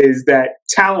assumption is that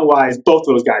talent-wise, both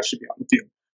of those guys should be on the field.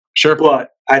 Sure. But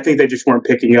I think they just weren't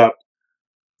picking up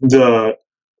the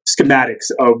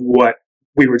schematics of what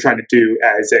we were trying to do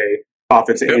as a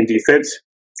offense and defense.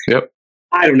 Yep.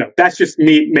 I don't know. That's just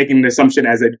me making an assumption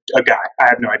as a guy. I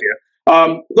have no idea.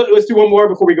 Let's do one more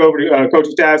before we go over to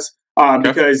coaching staffs.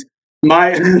 Because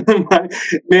my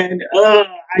man,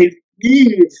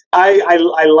 I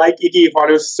like Ike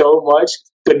Ifano so much,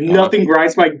 but nothing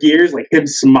grinds my gears like him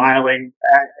smiling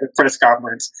at a press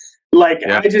conference. Like,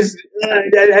 I just,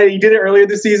 he did it earlier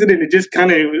this season, and it just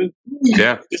kind of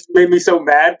just made me so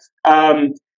mad.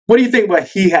 What do you think what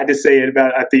he had to say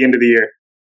about at the end of the year?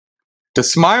 The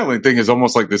smiling thing is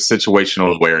almost like this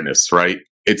situational awareness, right?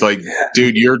 It's like,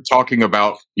 dude, you're talking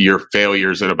about your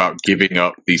failures and about giving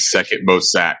up the second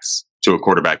most sacks to a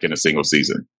quarterback in a single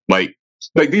season. Like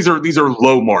these are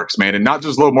low marks, man, and not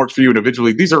just low marks for you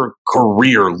individually. These are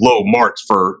career low marks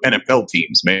for NFL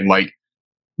teams, man. Like,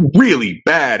 really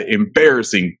bad,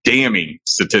 embarrassing, damning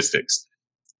statistics.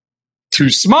 To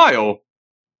smile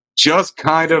just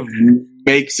kind of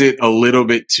makes it a little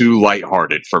bit too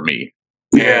lighthearted for me.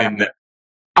 Yeah. And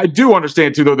I do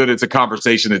understand, too, though, that it's a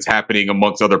conversation that's happening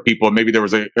amongst other people. And maybe there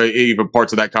was even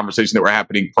parts of that conversation that were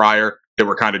happening prior that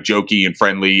were kind of jokey and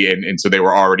friendly. And so they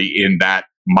were already in that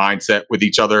mindset with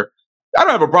each other. I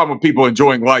don't have a problem with people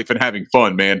enjoying life and having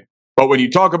fun, man. But when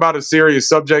you talk about a serious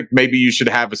subject, maybe you should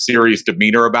have a serious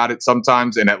demeanor about it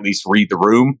sometimes and at least read the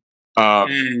room.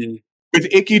 With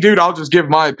Icky, dude, I'll just give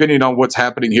my opinion on what's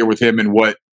happening here with him and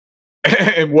what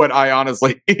I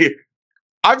honestly...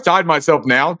 I've tied myself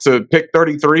now to pick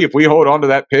 33. If we hold on to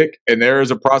that pick and there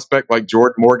is a prospect like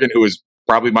Jordan Morgan who is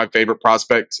probably my favorite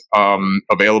prospect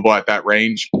available at that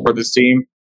range for this team.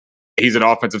 He's an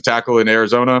offensive tackle in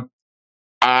Arizona.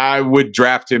 I would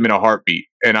draft him in a heartbeat,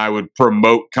 and I would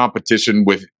promote competition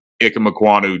with Ike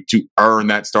Mekwonu to earn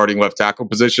that starting left tackle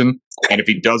position. And if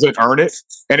he doesn't earn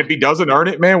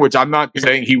it, man, which I'm not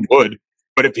saying he would,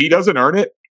 but if he doesn't earn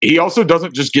it, he also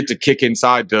doesn't just get to kick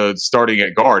inside to starting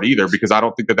at guard either, because I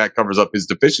don't think that covers up his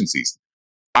deficiencies.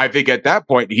 I think at that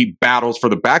point, he battles for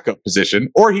the backup position,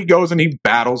 or he goes and he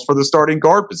battles for the starting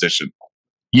guard position.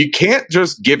 You can't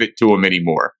just give it to him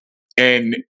anymore.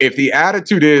 And if the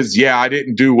attitude is, yeah, I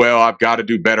didn't do well, I've got to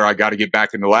do better, I got to get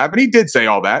back in the lab. And he did say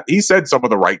all that. He said some of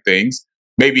the right things.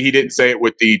 Maybe he didn't say it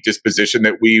with the disposition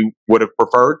that we would have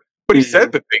preferred, but he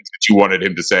said the things that you wanted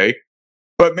him to say.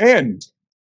 But man,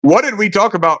 what did we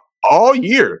talk about all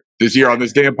year this year on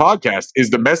this damn podcast is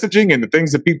the messaging and the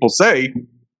things that people say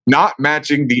not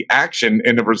matching the action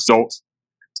and the results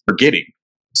they're getting.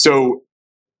 So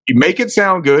you make it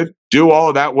sound good, do all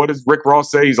of that. What does Rick Ross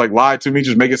say? He's like, lie to me,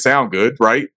 just make it sound good,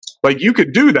 right? Like you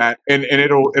could do that and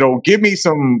it'll give me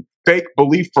some fake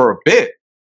belief for a bit.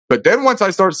 But then once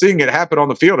I start seeing it happen on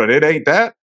the field and it ain't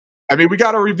that, I mean, we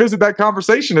got to revisit that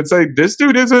conversation and say, this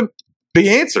dude isn't the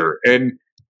answer. And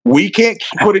we can't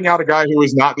keep putting out a guy who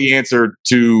is not the answer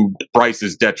to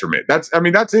Bryce's detriment. That's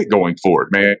it going forward,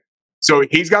 man. So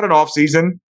he's got an off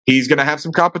season. He's going to have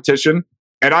some competition.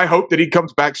 And I hope that he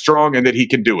comes back strong and that he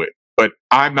can do it. But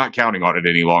I'm not counting on it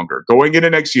any longer. Going into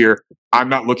next year, I'm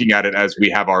not looking at it as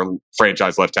we have our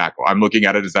franchise left tackle. I'm looking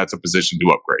at it as that's a position to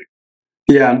upgrade.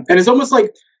 Yeah. And it's almost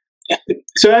like,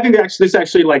 so I think this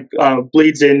actually like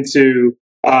bleeds into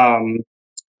the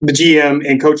GM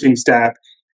and coaching staff.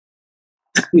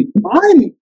 I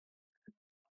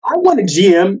want a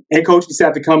GM and coaching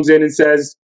staff that comes in and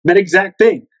says that exact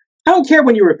thing. I don't care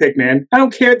when you were a pick, man. I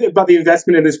don't care about the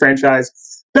investment in this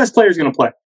franchise. Best player's going to play.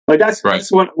 Like that's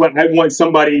what I want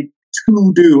somebody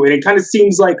to do. And it kind of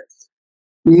seems like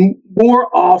more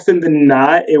often than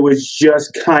not, it was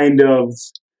just kind of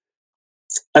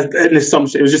an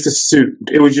assumption. It was just assumed.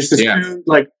 It was just assumed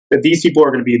like that these people are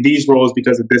going to be in these roles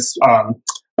because of this.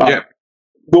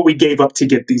 What we gave up to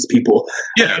get these people.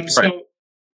 Yeah. So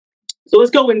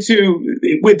let's go into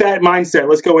with that mindset.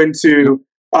 Let's go into.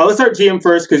 Let's start GM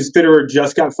first because Fitterer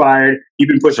just got fired. You've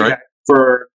been pushing that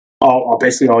for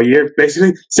basically all year,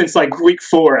 basically since like week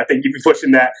 4. I think you've been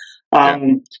pushing that.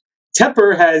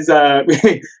 Tepper has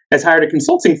has hired a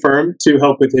consulting firm to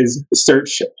help with his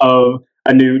search of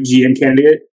a new GM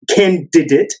candidate,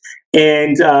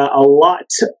 and a lot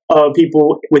of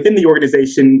people within the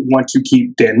organization want to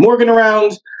keep Dan Morgan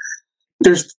around.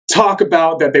 There's talk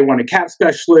about that they want a cap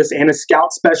specialist and a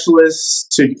scout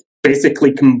specialist to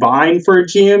basically combine for a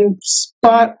GM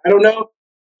spot. I don't know.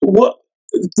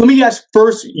 Let me ask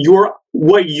first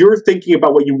what you're thinking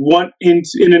about what you want in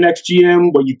the next GM,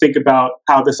 what you think about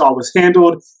how this all was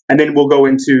handled, and then we'll go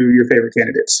into your favorite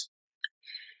candidates.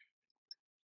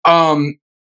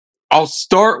 I'll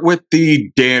start with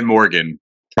the Dan Morgan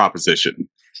proposition.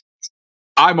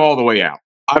 I'm all the way out.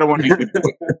 I don't want to be.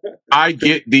 I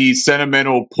get the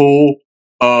sentimental pull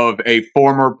of a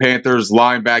former Panthers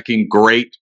linebacking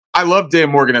great. I love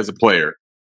Dan Morgan as a player.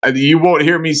 You won't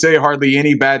hear me say hardly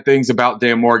any bad things about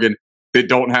Dan Morgan that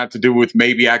don't have to do with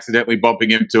maybe accidentally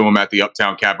bumping into him at the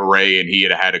Uptown Cabaret and he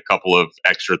had a couple of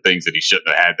extra things that he shouldn't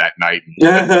have had that night.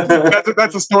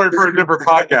 That's a story for a different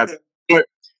podcast. But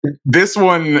this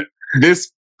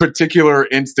particular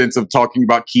instance of talking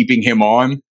about keeping him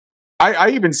on,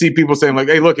 I even see people saying like,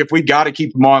 hey, look, if we got to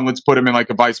keep him on, let's put him in like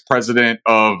a vice president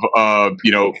of,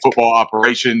 football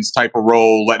operations type of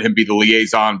role. Let him be the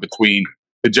liaison between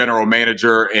the general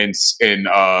manager and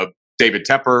David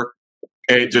Tepper,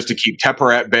 and just to keep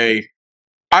Tepper at bay.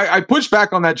 I push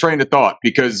back on that train of thought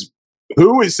because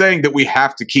who is saying that we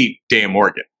have to keep Dan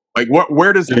Morgan? Like,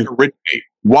 where does it originate?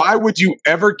 Why would you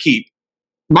ever keep?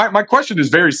 My question is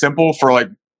very simple for like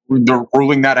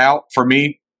ruling that out for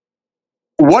me.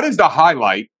 What is the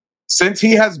highlight since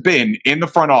he has been in the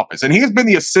front office and he has been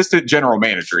the assistant general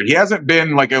manager? He hasn't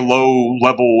been like a low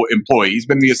level employee. He's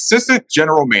been the assistant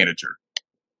general manager.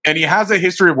 And he has a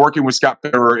history of working with Scott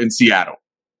Fitterer in Seattle.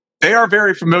 They are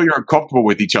very familiar and comfortable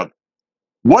with each other.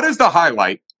 What is the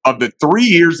highlight of the 3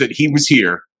 years that he was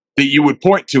here that you would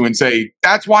point to and say,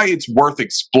 that's why it's worth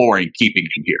exploring keeping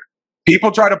him here?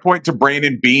 People try to point to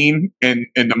Brandon Beane in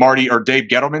the Marty or Dave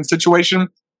Gettleman situation.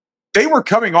 They were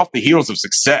coming off the heels of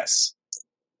success.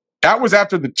 That was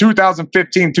after the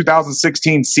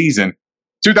 2015-2016 season.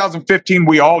 2015,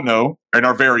 we all know and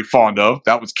are very fond of.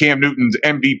 That was Cam Newton's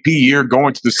MVP year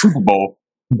going to the Super Bowl.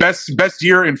 Best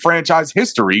year in franchise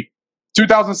history.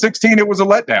 2016, it was a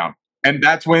letdown. And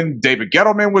that's when David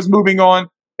Gettleman was moving on.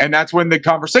 And that's when the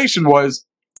conversation was,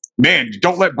 man,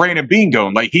 don't let Brandon Beane go.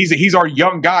 Like he's our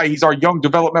young guy. He's our young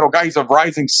developmental guy. He's a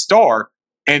rising star.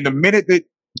 And the minute that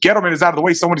Gettleman is out of the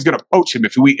way, someone's going to poach him.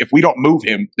 If we don't move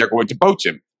him, they're going to poach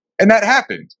him. And that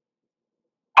happened.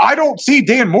 I don't see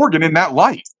Dan Morgan in that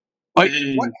light. Like,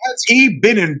 what has he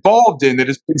been involved in that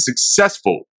has been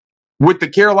successful with the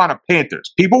Carolina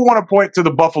Panthers? People want to point to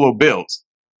the Buffalo Bills.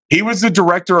 He was the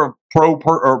director of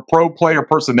pro player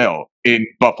personnel in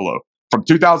Buffalo from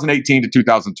 2018 to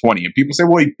 2020. And people say,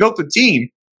 well, he built a team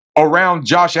around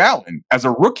Josh Allen as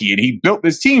a rookie, and he built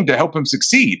this team to help him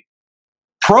succeed.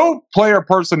 Pro player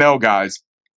personnel guys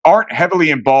aren't heavily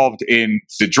involved in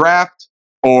the draft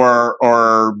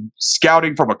or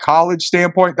scouting from a college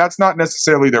standpoint. That's not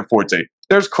necessarily their forte.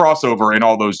 There's crossover in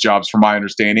all those jobs from my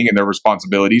understanding and their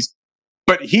responsibilities.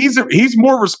 But he's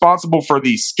more responsible for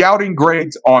the scouting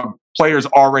grades on players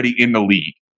already in the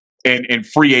league and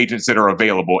free agents that are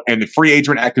available and the free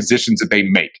agent acquisitions that they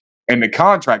make and the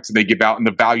contracts that they give out and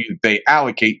the value that they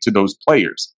allocate to those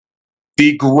players.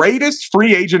 The greatest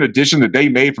free agent addition that they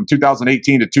made from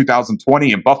 2018 to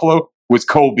 2020 in Buffalo was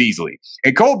Cole Beasley.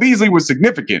 And Cole Beasley was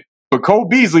significant, but Cole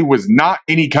Beasley was not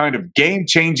any kind of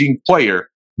game-changing player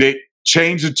that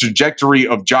changed the trajectory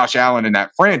of Josh Allen in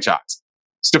that franchise.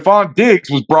 Stephon Diggs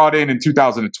was brought in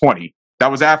 2020.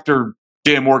 That was after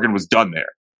Dan Morgan was done there.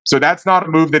 So that's not a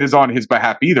move that is on his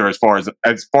behalf either, as far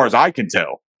as I can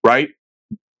tell, right?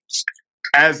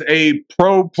 As a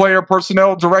pro player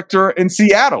personnel director in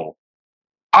Seattle,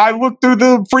 I looked through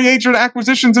the free agent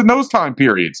acquisitions in those time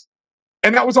periods.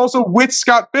 And that was also with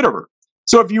Scott Fitterer.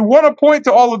 So if you want to point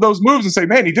to all of those moves and say,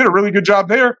 man, he did a really good job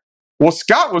there, well,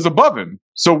 Scott was above him.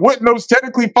 So wouldn't those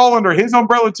technically fall under his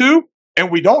umbrella too? And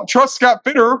we don't trust Scott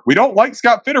Fitterer. We don't like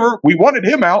Scott Fitterer. We wanted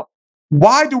him out.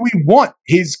 Why do we want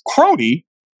his crony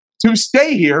to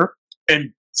stay here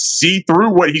and see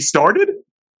through what he started?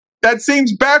 That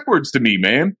seems backwards to me,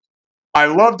 man. I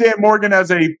love Dan Morgan as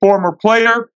a former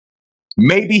player.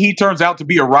 Maybe he turns out to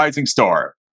be a rising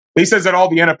star. He says that all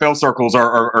the NFL circles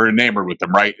are enamored with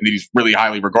him, right? And he's really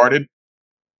highly regarded.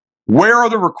 Where are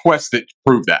the requests that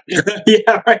prove that?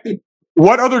 Yeah, right.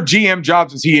 What other GM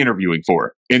jobs is he interviewing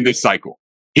for in this cycle?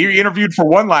 He interviewed for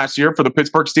one last year for the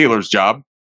Pittsburgh Steelers job.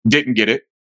 Didn't get it,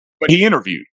 but he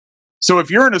interviewed. So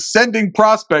if you're an ascending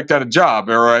prospect at a job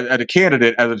or at a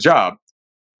candidate at a job,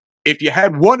 if you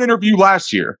had one interview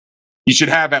last year, you should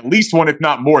have at least one, if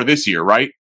not more, this year,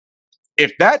 right?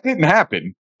 If that didn't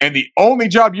happen, and the only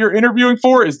job you're interviewing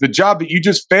for is the job that you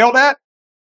just failed at,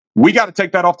 we got to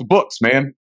take that off the books,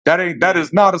 man. That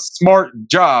is not a smart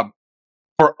job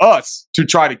for us to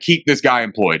try to keep this guy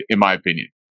employed, in my opinion.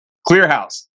 Clear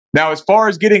house. Now, as far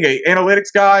as getting an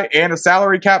analytics guy and a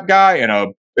salary cap guy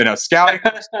and a scouting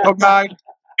guy,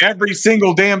 every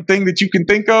single damn thing that you can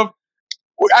think of,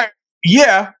 I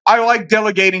like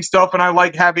delegating stuff and I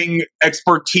like having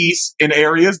expertise in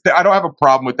areas. I don't have a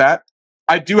problem with that.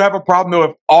 I do have a problem, though,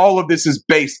 if all of this is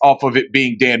based off of it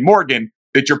being Dan Morgan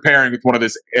that you're pairing with one of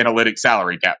this analytics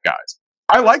salary cap guys.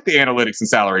 I like the analytics and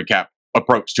salary cap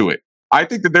approach to it. I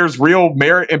think that there's real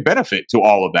merit and benefit to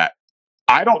all of that.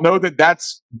 I don't know that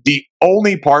that's the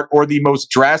only part or the most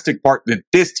drastic part that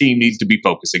this team needs to be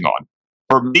focusing on.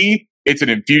 For me, it's an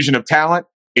infusion of talent.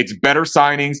 It's better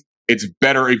signings. It's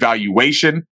better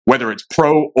evaluation, whether it's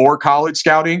pro or college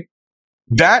scouting.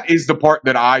 That is the part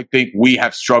that I think we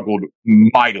have struggled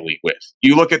mightily with.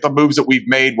 You look at the moves that we've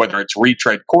made, whether it's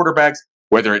retread quarterbacks,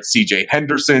 whether it's CJ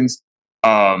Henderson's.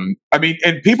 And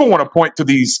people want to point to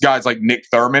these guys like Nick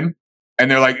Thurman, and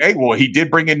they're like, hey, well, he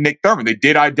did bring in Nick Thurman. They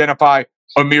did identify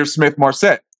Amir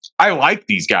Smith-Marset. I like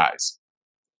these guys.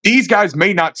 These guys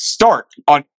may not start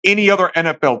on any other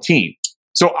NFL team.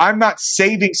 So I'm not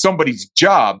saving somebody's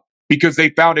job because they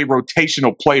found a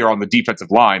rotational player on the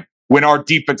defensive line when our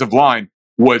defensive line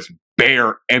was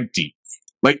bare empty.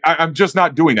 Like, I'm just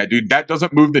not doing that, dude. That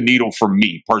doesn't move the needle for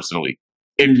me personally.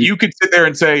 If you could sit there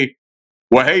and say,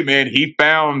 well, hey, man, he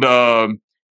found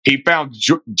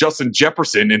Justin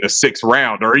Jefferson in the 6th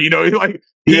round, or,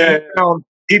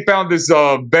 he found this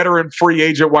veteran free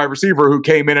agent wide receiver who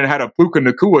came in and had a Puka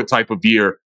Nacua type of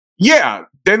year. Yeah,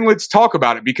 then let's talk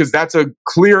about it, because that's a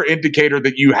clear indicator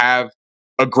that you have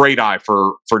a great eye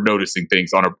for noticing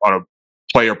things on a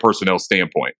player personnel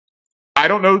standpoint. I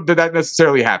don't know that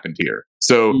necessarily happened here.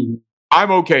 So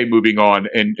I'm okay moving on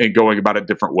and going about it a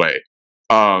different way.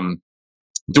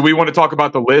 Do we want to talk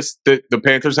about the list that the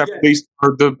Panthers have released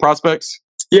for the prospects?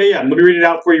 Yeah. Let me read it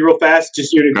out for you real fast.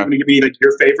 Just you're going to give me like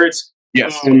your favorites.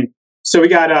 Yes. So we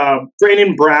got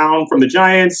Brandon Brown from the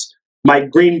Giants,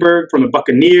 Mike Greenberg from the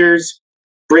Buccaneers,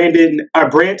 Brant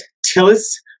Tillis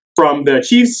from the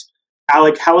Chiefs,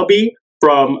 Alec Halaby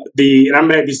from and I'm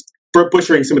going to be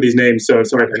butchering some of these names, so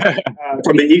sorry.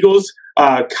 From the Eagles,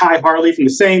 Kai Harley from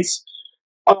the Saints,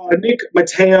 Nick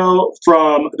Mateo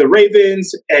from the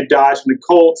Ravens, Ed Dodge from the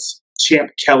Colts,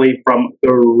 Champ Kelly from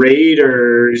the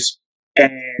Raiders.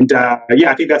 And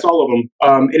I think that's all of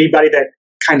them. Anybody that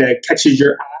kind of catches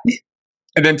your eye?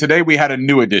 And then today we had a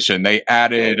new addition. They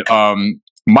added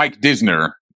Mike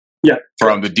Disner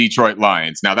from the Detroit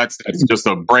Lions. Now that's just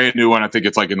a brand new one. I think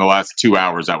it's like in the last 2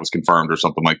 hours that was confirmed or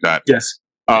something like that. Yes.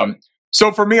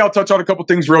 So for me, I'll touch on a couple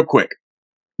things real quick.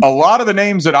 A lot of the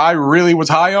names that I really was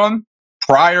high on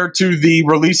prior to the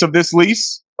release of this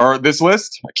list. I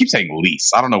keep saying lease.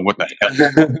 I don't know what the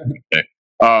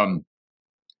hell.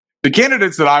 The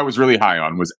candidates that I was really high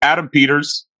on was Adam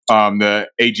Peters, the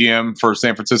AGM for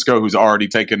San Francisco, who's already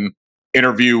taken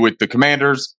interview with the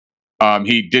Commanders.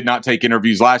 He did not take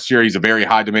interviews last year. He's a very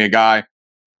high demand guy.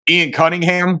 Ian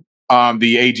Cunningham,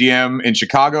 the AGM in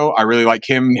Chicago. I really like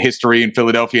him, history in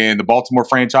Philadelphia and the Baltimore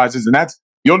franchises. And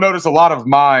you'll notice a lot of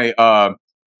my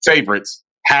favorites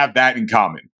have that in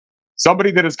common.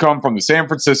 Somebody that has come from the San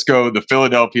Francisco, the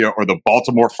Philadelphia, or the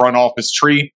Baltimore front office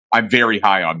tree, I'm very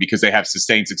high on because they have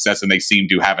sustained success and they seem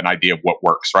to have an idea of what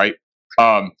works, right?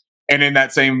 And in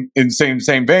that same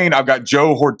vein, I've got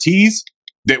Joe Ortiz,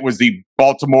 that was the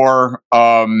Baltimore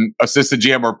assistant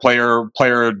GM or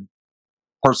player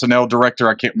personnel director.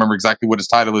 I can't remember exactly what his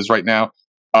title is right now.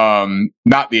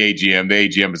 Not the AGM. The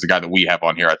AGM is the guy that we have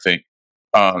on here, I think.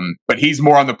 But he's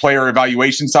more on the player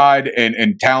evaluation side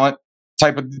and talent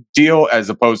type of deal as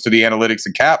opposed to the analytics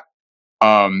and cap.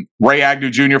 Ray Agnew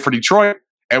Jr. for Detroit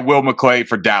and Will McClay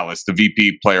for Dallas, the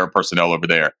VP player personnel over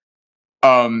there.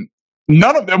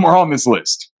 None of them were on this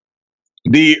list.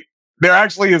 There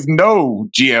actually is no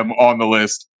GM on the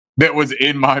list that was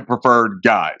in my preferred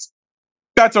guys.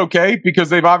 That's okay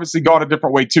because they've obviously gone a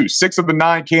different way too. 6 of the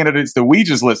 9 candidates that we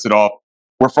just listed off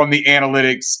were from the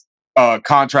analytics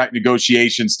contract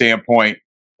negotiation standpoint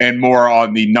and more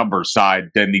on the numbers side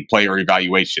than the player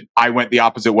evaluation. I went the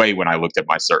opposite way when I looked at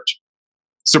my search.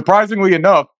 Surprisingly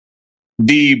enough,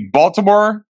 the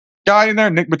Baltimore guy in there,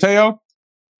 Nick Mateo,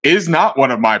 is not one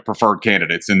of my preferred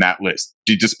candidates in that list.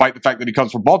 Despite the fact that he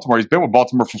comes from Baltimore, he's been with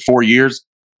Baltimore for 4 years.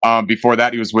 Before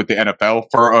that, he was with the NFL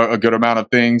for a good amount of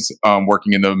things,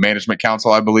 working in the management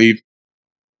council, I believe.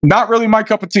 Not really my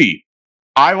cup of tea.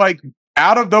 I like,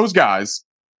 out of those guys,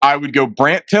 I would go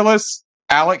Brant Tillis,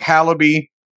 Alec Halaby,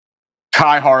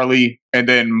 Kai Harley, and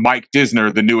then Mike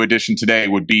Disner, the new addition today,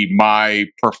 would be my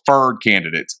preferred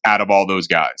candidates out of all those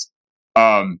guys.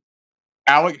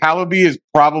 Alec Halaby is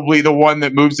probably the one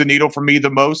that moves the needle for me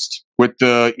the most with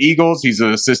the Eagles. He's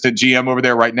an assistant GM over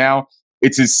there right now.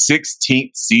 It's his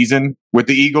 16th season with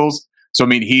the Eagles. So, I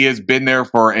mean, he has been there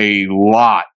for a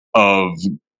lot of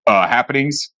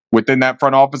happenings within that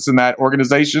front office and that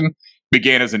organization.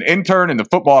 Began as an intern in the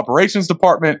football operations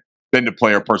department, then to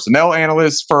player personnel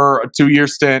analyst for a 2-year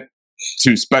stint,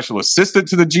 to special assistant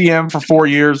to the GM for 4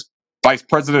 years, vice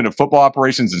president of football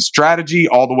operations and strategy,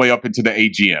 all the way up into the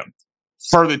AGM.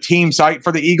 For the team site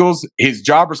for the Eagles, his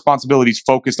job responsibilities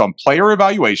focused on player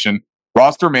evaluation,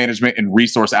 roster management, and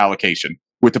resource allocation,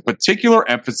 with a particular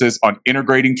emphasis on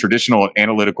integrating traditional and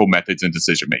analytical methods in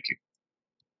decision-making.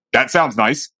 That sounds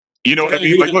nice. You know what I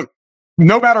mean? Like, look,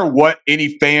 no matter what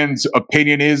any fan's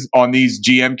opinion is on these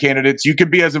GM candidates, you can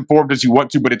be as informed as you want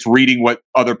to, but it's reading what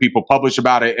other people publish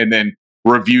about it and then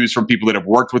reviews from people that have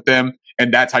worked with them,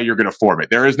 and that's how you're going to form it.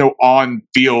 There is no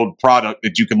on-field product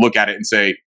that you can look at it and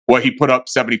say, well, he put up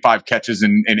 75 catches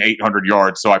and 800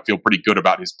 yards, so I feel pretty good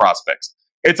about his prospects.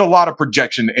 It's a lot of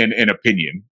projection and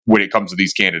opinion when it comes to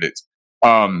these candidates.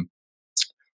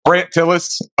 Brant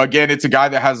Tillis, again, it's a guy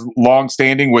that has long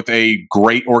standing with a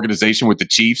great organization with the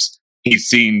Chiefs. He's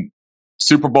seen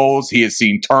Super Bowls. He has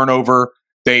seen turnover.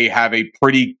 They have a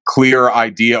pretty clear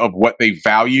idea of what they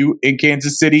value in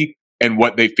Kansas City and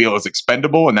what they feel is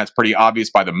expendable, and that's pretty obvious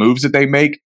by the moves that they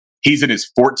make. He's in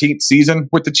his 14th season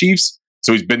with the Chiefs,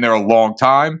 so he's been there a long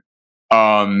time.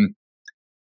 Kai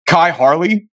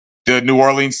Harley, the New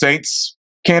Orleans Saints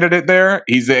candidate there.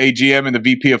 He's the AGM and the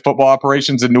VP of football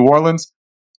operations in New Orleans.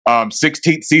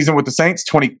 16th season with the Saints,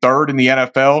 23rd in the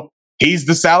NFL. He's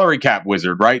the salary cap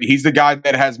wizard, right? He's the guy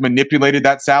that has manipulated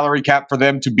that salary cap for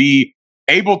them to be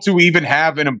able to even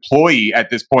have an employee at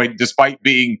this point, despite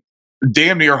being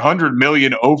damn near 100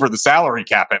 million over the salary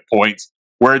cap at points,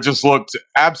 where it just looked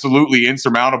absolutely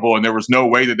insurmountable. And there was no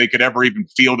way that they could ever even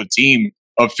field a team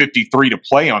of 53 to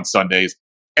play on Sundays.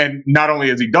 And not only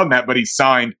has he done that, but he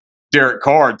signed Derek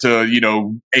Carr to,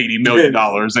 $80 million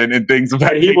and things of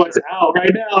that nature. He wants out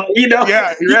right now.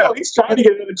 Yeah. He's trying to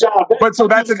get another job. But so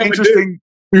that's an interesting,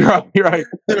 You're right.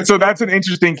 So that's an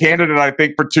interesting candidate, I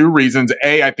think, for two reasons.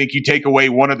 A, I think you take away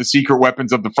one of the secret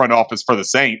weapons of the front office for the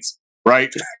Saints,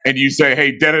 right? And you say,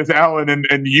 hey, Dennis Allen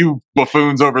and you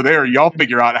buffoons over there, y'all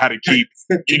figure out how to keep,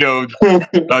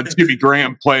 Jimmy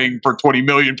Graham playing for $20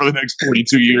 million for the next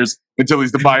 42 years until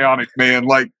he's the bionic man.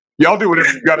 Like, y'all do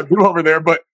whatever you got to do over there,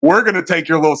 but we're going to take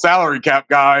your little salary cap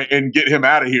guy and get him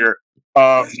out of here.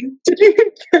 Did you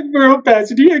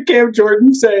hear Cam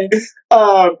Jordan say,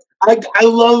 I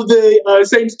love the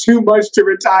Saints too much to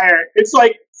retire? It's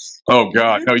like, oh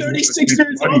God, no, 36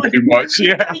 years old. Too much.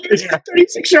 Yeah.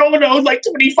 36-year-old owes like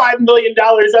 $25 million.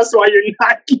 That's why you're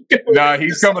not. Nah,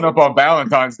 he's coming up on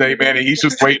Valentine's Day, man, and he's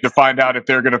just waiting to find out if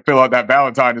they're going to fill out that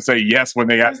Valentine to say yes when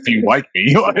they ask, "Do you like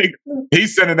me?" Like,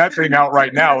 he's sending that thing out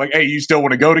right now. Like, hey, you still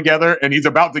want to go together? And he's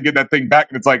about to get that thing back,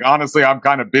 and it's like, honestly, I'm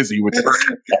kind of busy with her.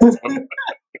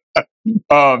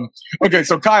 Okay,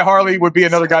 so Kai Harley would be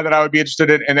another guy that I would be interested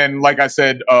in, and then, like I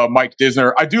said, Mike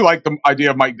Disner. I do like the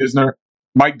idea of Mike Disner.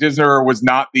 Mike Disner was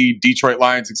not the Detroit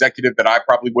Lions executive that I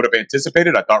probably would have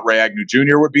anticipated. I thought Ray Agnew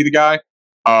Jr. would be the guy.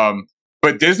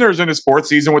 But Disner is in his fourth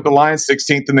season with the Lions,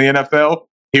 16th in the NFL.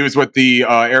 He was with the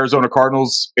Arizona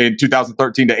Cardinals in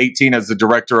 2013 to 18 as the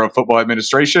director of football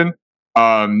administration.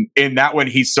 In that one,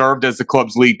 he served as the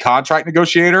club's lead contract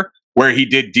negotiator, where he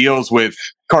did deals with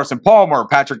Carson Palmer,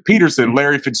 Patrick Peterson,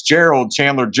 Larry Fitzgerald,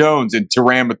 Chandler Jones, and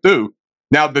Tyrann Mathieu.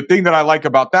 Now, the thing that I like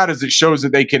about that is it shows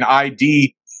that they can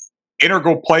ID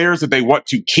integral players that they want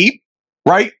to keep,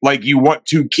 right? Like, you want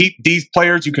to keep these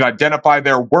players, you can identify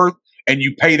their worth, and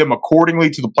you pay them accordingly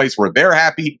to the place where they're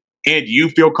happy and you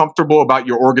feel comfortable about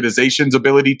your organization's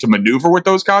ability to maneuver with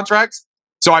those contracts.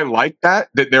 So I like that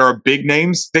there are big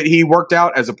names that he worked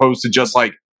out as opposed to just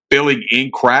like filling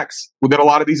in cracks that a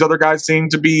lot of these other guys seem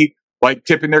to be like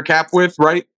tipping their cap with,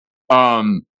 right? I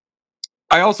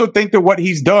also think that what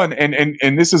he's done,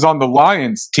 and this is on the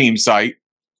Lions team site,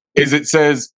 is it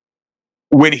says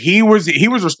when he was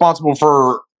responsible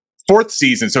for fourth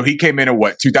season. So he came in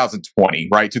at 2020,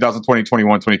 right? 2020,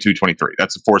 21, 22, 23.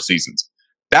 That's the 4 seasons.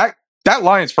 That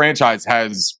Lions franchise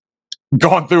has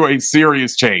gone through a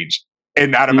serious change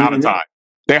in that amount of time.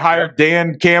 They hired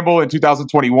Dan Campbell in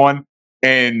 2021,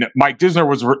 and Mike Disner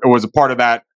was a part of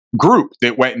that group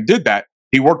that went and did that.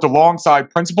 He worked alongside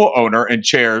principal owner and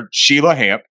chair Sheila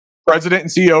Hamp, president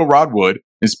and CEO Rod Wood,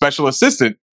 and special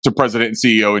assistant to president and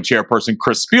CEO and chairperson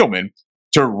Chris Spielman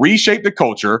to reshape the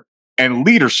culture and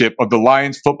leadership of the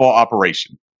Lions football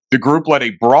operation. The group led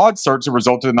a broad search that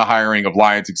resulted in the hiring of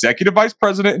Lions executive vice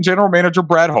president and general manager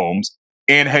Brad Holmes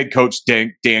and head coach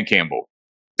Dan Campbell.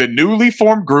 The newly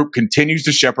formed group continues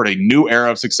to shepherd a new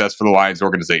era of success for the Lions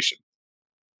organization.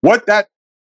 What that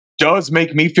does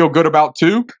make me feel good about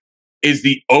too is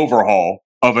the overhaul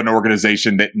of an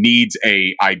organization that needs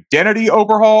a identity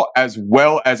overhaul as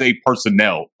well as a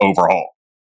personnel overhaul.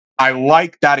 I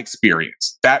like that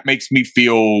experience. That makes me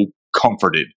feel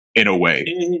comforted in a way.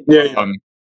 Yeah.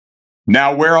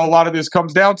 Now, where a lot of this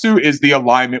comes down to is the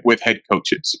alignment with head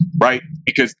coaches, right?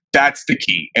 Because that's the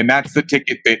key. And that's the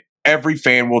ticket that every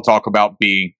fan will talk about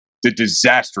being the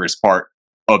disastrous part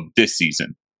of this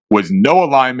season, was no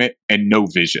alignment and no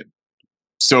vision.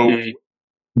 So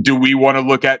do we want to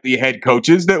look at the head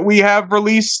coaches that we have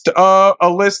released a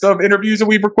list of interviews that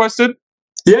we've requested?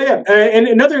 Yeah. And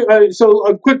another,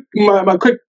 my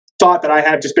quick thought that I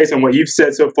have just based on what you've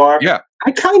said so far. Yeah.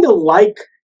 I kind of like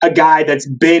a guy that's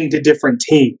been to different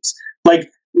teams. Like,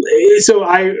 so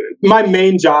my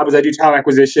main job is I do talent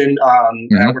acquisition.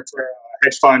 I work for a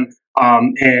hedge fund.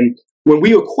 And when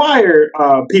we acquire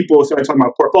people, so I'm talking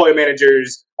about portfolio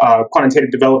managers, quantitative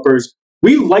developers,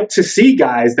 we like to see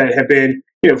guys that have been,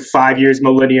 5 years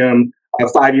Millennium,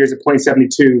 5 years at point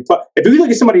 72. But if we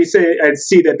look at somebody and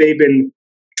see that they've been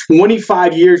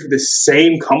 25 years with the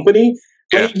same company,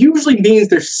 it usually means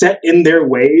they're set in their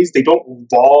ways. They don't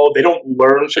evolve. They don't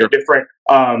learn from different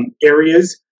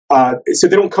areas. So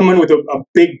they don't come in with a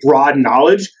big, broad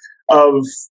knowledge of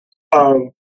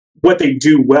what they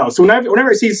do well. So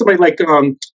whenever I see somebody like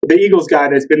the Eagles guy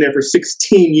that's been there for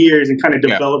 16 years and kind of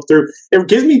developed through, it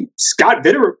gives me Scott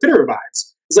Fitterer vibes.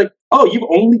 It's like, oh, you've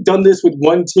only done this with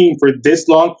one team for this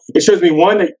long. It shows me,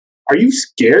 one, that are you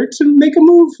scared to make a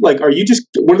move? Like, are you just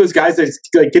one of those guys that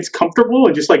like gets comfortable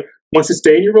and just like wants to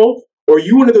stay in your role? Or are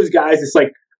you one of those guys that's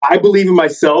like, I believe in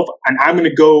myself and I'm going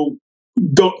to go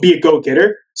be a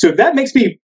go-getter? So that makes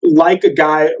me like a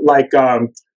guy like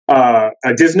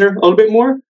Disner a little bit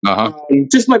more.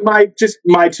 Just my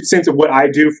 2 cents of what I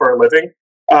do for a living.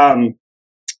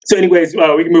 So anyways,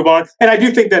 we can move on. And I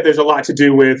do think that there's a lot to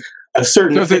do with a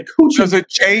certain Does it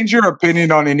change your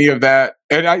opinion on any of that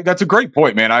And that's a great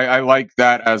point, man. I like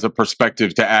that as a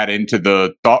perspective to add into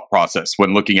the thought process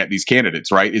when looking at these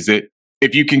candidates, right? Is that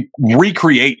if you can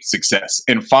recreate success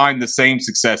and find the same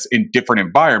success in different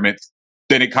environments,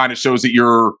 then it kind of shows that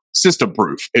you're system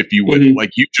proof, if you would. Mm-hmm.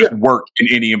 Like you just work in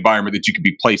any environment that you can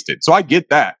be placed in. So I get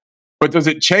that. But does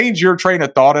it change your train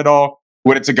of thought at all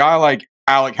when it's a guy like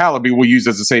Alec Hallaby, we'll use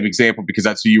as the same example because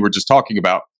that's who you were just talking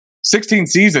about. 16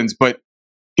 seasons, but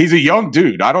he's a young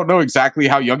dude. I don't know exactly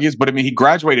how young he is, but I mean, he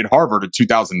graduated Harvard in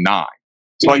 2009.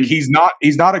 So like he's not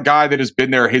a guy that has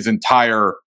been there his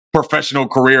entire professional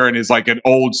career and is like an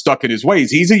old stuck in his ways.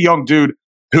 He's a young dude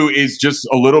who is just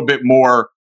a little bit more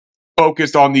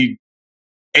focused on the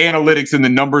analytics and the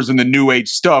numbers and the new age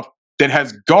stuff that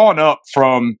has gone up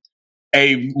from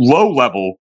a low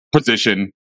level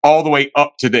position all the way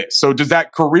up to this. So does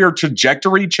that career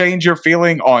trajectory change your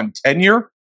feeling on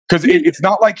tenure? Because it's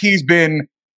not like he's been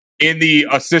in the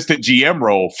assistant GM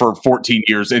role for 14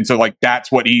 years. And so like,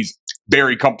 that's what he's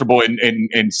very comfortable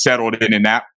and settled in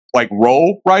that like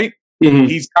role, right? Mm-hmm.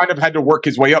 He's kind of had to work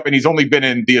his way up, and he's only been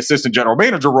in the assistant general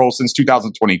manager role since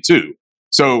 2022.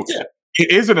 So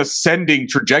it is an ascending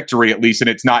trajectory, at least, and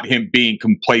it's not him being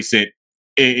complacent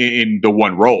in the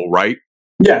one role, right?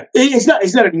 Yeah, it's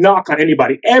not a knock on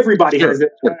anybody. Everybody has an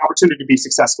opportunity to be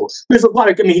successful. There's a lot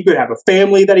of, I mean, he could have a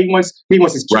family that he wants his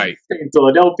kids to stay in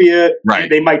Philadelphia. Right.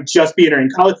 They might just be entering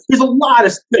college. There's a lot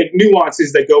of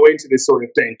nuances that go into this sort of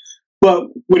thing. But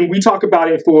when we talk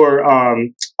about it for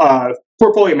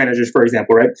portfolio managers, for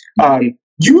example, right?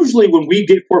 Usually when we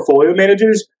get portfolio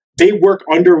managers, they work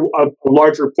under a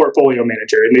larger portfolio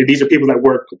manager. And these are people that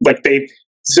work, like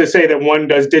to say that one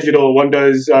does digital, one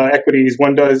does equities,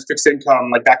 one does fixed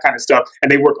income, like that kind of stuff.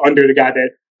 And they work under the guy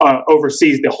that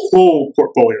oversees the whole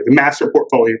portfolio, the master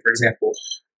portfolio, for example.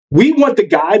 We want the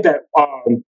guy that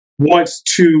wants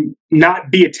to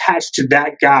not be attached to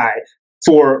that guy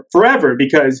for forever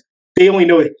because they only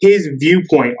know his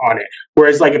viewpoint on it.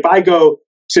 Whereas like if I go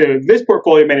to this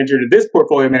portfolio manager, to this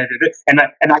portfolio manager, and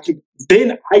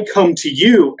I come to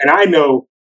you and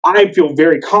I feel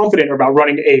very confident about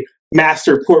running a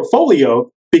master portfolio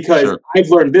because I've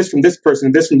learned this from this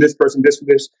person, this from this person, this from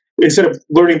this, instead of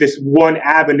learning this one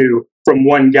avenue from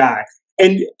one guy.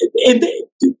 And that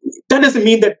doesn't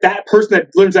mean that person that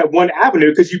learns that one avenue,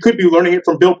 because you could be learning it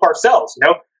from Bill Parcells,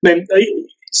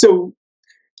 so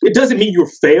it doesn't mean you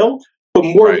fail, but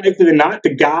more likely than not,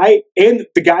 the guy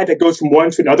that goes from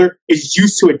one to another is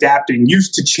used to adapting,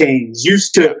 used to change,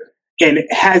 and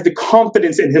has the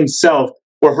confidence in himself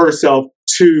or herself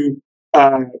to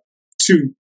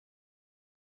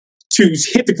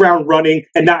hit the ground running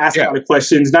and not ask a lot of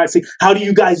questions, not say, how do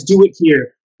you guys do it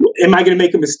here? Am I going to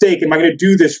make a mistake? Am I going to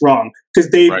do this wrong?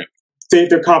 Because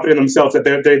they're confident in themselves that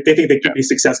they think they can be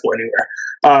successful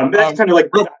anywhere. That's kind of like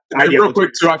the idea. Real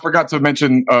quick, too, I forgot to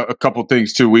mention a couple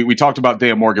things, too. We talked about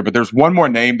Dan Morgan, but there's one more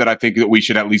name that I think that we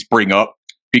should at least bring up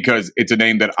because it's a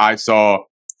name that I saw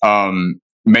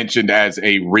mentioned as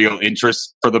a real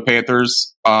interest for the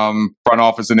Panthers front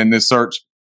office and in this search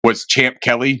was Champ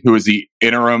Kelly, who is the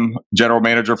interim general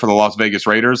manager for the Las Vegas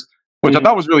Raiders, which I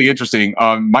thought was really interesting.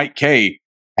 Mike Kay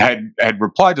had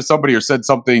replied to somebody or said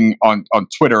something on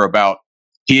Twitter about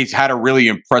he's had a really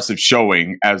impressive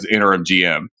showing as interim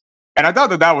GM. And I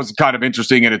thought that was kind of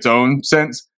interesting in its own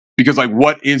sense because, like,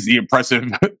 what is the impressive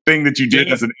thing that you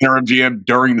did as an interim GM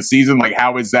during the season? Like,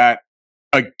 how is that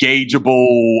a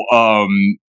gaugeable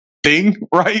thing,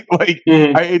 right? Like,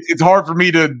 it's hard for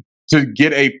me to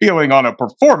get a feeling on a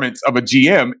performance of a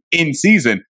GM in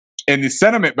season. And the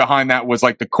sentiment behind that was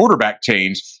like the quarterback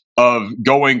change of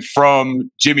going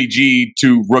from Jimmy G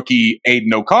to rookie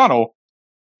Aiden O'Connell.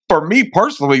 For me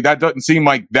personally, that doesn't seem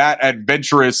like that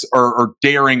adventurous or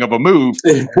daring of a move.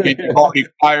 You've already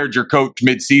fired your coach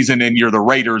mid-season and you're the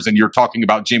Raiders and you're talking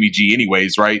about Jimmy G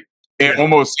anyways, right? It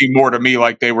almost seemed more to me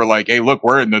like they were like, hey, look,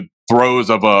 we're in the throes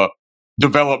of a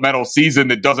developmental season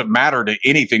that doesn't matter to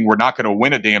anything. We're not going to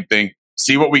win a damn thing.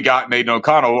 See what we got in Aiden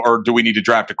O'Connell, or do we need to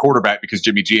draft a quarterback because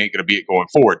Jimmy G ain't going to be it going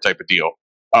forward type of deal.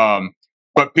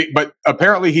 But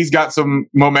apparently he's got some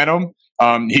momentum.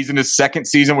 He's in his second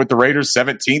season with the Raiders,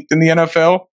 17th in the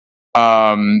NFL.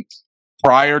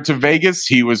 Prior to Vegas,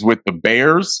 he was with the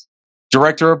Bears,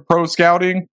 director of pro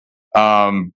scouting,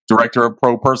 director of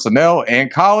pro personnel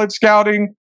and college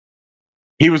scouting.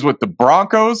 He was with the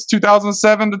Broncos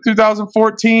 2007 to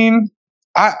 2014.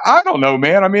 I don't know,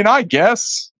 man. I mean, I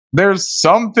guess there's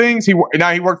some things. He worked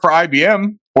for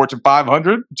IBM, Fortune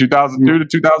 500, 2002 to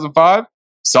 2005,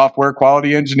 software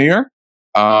quality engineer.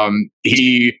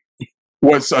 He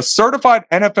was a certified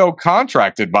NFL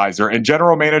contract advisor and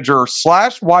general manager /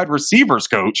 wide receivers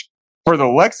coach for the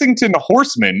Lexington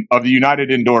Horsemen of the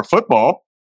United Indoor Football,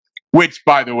 which,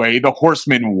 by the way, the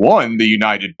Horsemen won the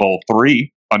United Bowl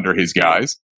 3 under his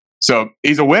guys. So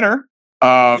he's a winner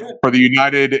for the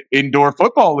United Indoor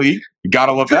Football League. You got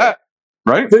to love that,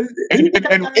 right? And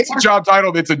it's a job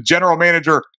title that's a general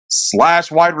manager /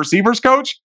 wide receivers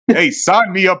coach. Hey,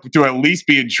 sign me up to at least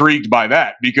be intrigued by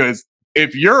that, because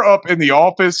if you're up in the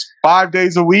office 5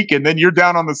 days a week and then you're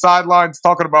down on the sidelines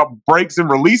talking about breaks and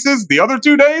releases the other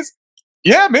 2 days,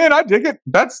 yeah, man, I dig it.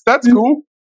 That's cool.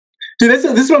 Dude, this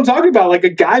is what I'm talking about. Like, a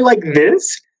guy like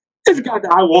this is a guy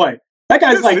that I want. That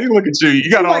guy's like, look at you.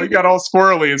 You got all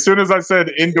squirrely. As soon as I said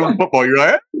indoor football, you're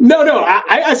like, no.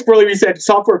 I squirrely. We said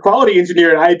software quality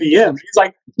engineer at IBM. He's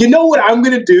like, you know what I'm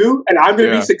going to do, and I'm going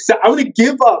to be successful. I'm going to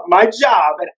give up my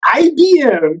job at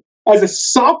IBM as a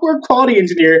software quality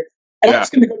engineer, and I'm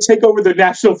just going to go take over the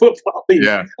National Football League.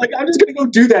 Yeah. Like, I'm just going to go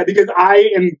do that because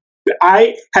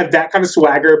I have that kind of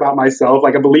swagger about myself.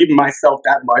 Like, I believe in myself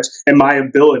that much and my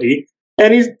ability.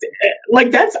 And he's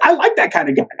like, I like that kind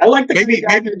of guy. I like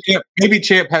that. Maybe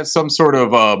Champ has some sort of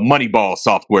Moneyball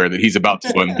software that he's about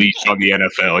to unleash on the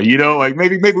NFL. You know, like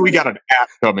maybe we got an app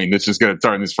coming that's just going to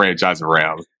turn this franchise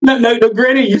around. No.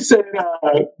 Granted, you said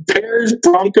Bears,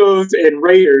 Broncos, and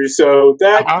Raiders, so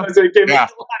that doesn't give me a lot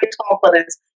of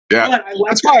confidence. Yeah,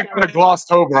 that's why I kind of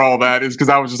glossed over all that, is because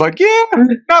I was just like,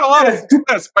 not a lot of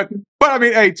success. But I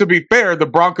mean, hey, to be fair, the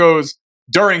Broncos,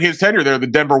 during his tenure there, the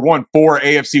Denver won 4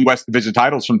 AFC West Division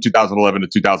titles from 2011 to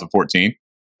 2014.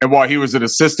 And while he was an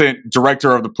assistant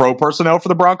director of the pro personnel for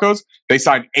the Broncos, they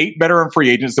signed 8 veteran free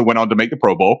agents that went on to make the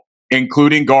Pro Bowl,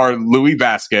 including guard Louis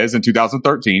Vasquez in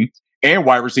 2013 and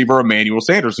wide receiver Emmanuel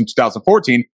Sanders in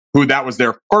 2014, who that was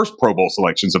their first Pro Bowl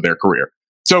selections of their career.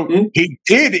 So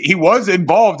he was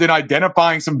involved in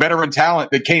identifying some veteran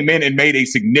talent that came in and made a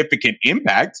significant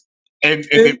impact, and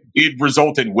it did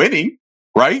result in winning,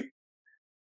 right?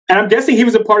 And I'm guessing he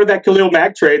was a part of that Khalil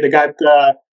Mack trade that got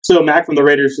Khalil Mack from the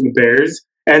Raiders to the Bears.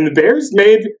 And the Bears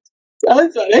made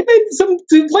some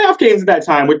playoff games at that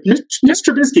time with Mitch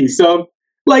Trubisky. So,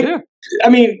 I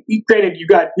mean, granted, you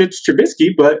got Mitch Trubisky,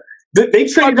 but they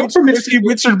traded up for Mitch Trubisky.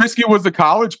 Mitch Trubisky was the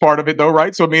college part of it, though,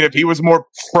 right? So, I mean, if he was more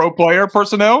pro player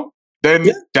personnel,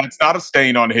 then that's not a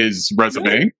stain on his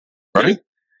resume, right?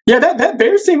 Yeah, that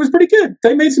Bears team was pretty good.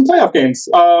 They made some playoff games.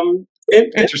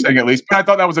 Interesting, at least. But I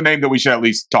thought that was a name that we should at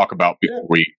least talk about before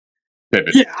we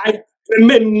pivot. Yeah,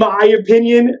 in my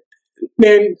opinion,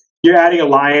 man, you're adding a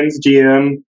Lions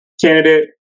GM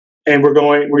candidate, and we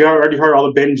already heard all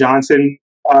the Ben Johnson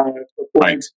reports.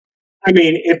 Right. I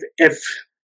mean, if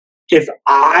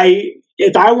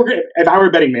I were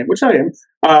a betting man, which I am,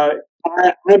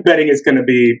 I'm betting it's going to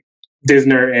be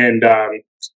Disner and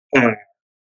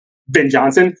Ben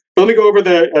Johnson. But let me go over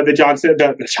the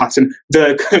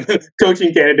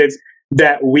coaching candidates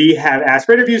that we have asked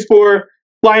for interviews for.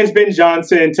 Lions, Ben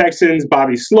Johnson. Texans,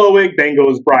 Bobby Slowick.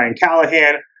 Bengals, Brian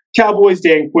Callahan. Cowboys,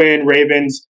 Dan Quinn.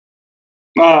 Ravens,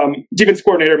 defense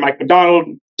coordinator Mike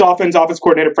McDonald. Dolphins, offense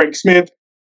coordinator Frank Smith.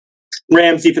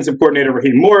 Rams, defensive coordinator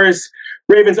Raheem Morris.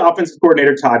 Ravens, offensive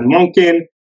coordinator Todd Monken.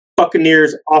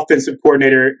 Buccaneers, offensive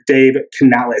coordinator Dave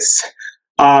Canales.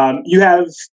 You have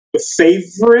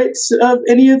favorites of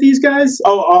any of these guys?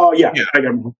 Yeah. I got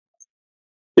them.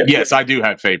 Yes, I do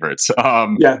have favorites.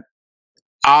 Yeah.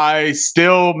 I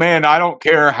still, man, I don't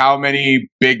care how many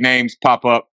big names pop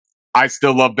up. I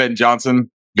still love Ben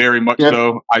Johnson, very much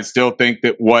so. I still think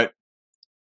that what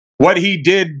he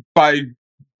did by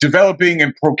developing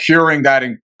and procuring that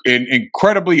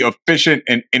incredibly efficient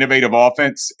and innovative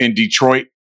offense in Detroit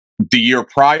the year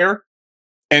prior,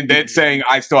 and then saying,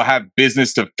 I still have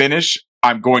business to finish,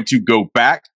 I'm going to go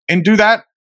back and do that,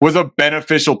 was a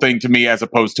beneficial thing to me as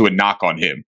opposed to a knock on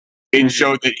him. It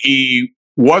showed that he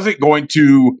wasn't going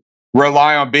to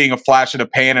rely on being a flash in the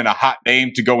pan and a hot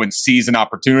name to go and seize an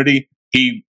opportunity.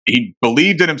 He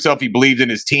believed in himself, he believed in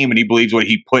his team, and he believes what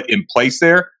he put in place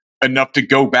there enough to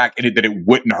go back and that it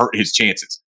wouldn't hurt his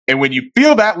chances. And when you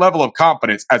feel that level of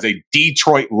confidence as a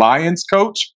Detroit Lions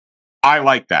coach, I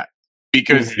like that,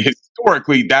 because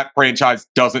historically that franchise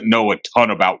doesn't know a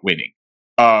ton about winning.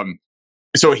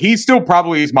 So he still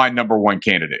probably is my number one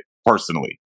candidate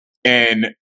personally.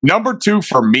 And number 2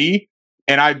 for me,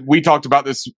 and we talked about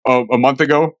this a month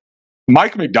ago,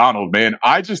 Mike McDonald, man,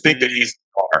 I just think that he's a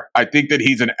star. I think that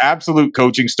he's an absolute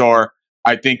coaching star.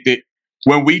 I think that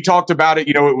when we talked about it,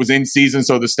 it was in season,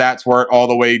 so the stats weren't all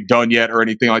the way done yet or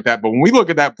anything like that. But when we look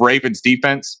at that Ravens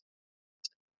defense,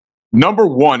 number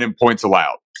 1 in points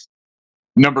allowed,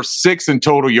 number 6 in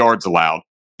total yards allowed.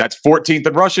 That's 14th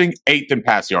in rushing, 8th in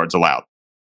pass yards allowed,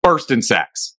 1st in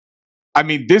sacks. I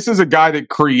mean, this is a guy that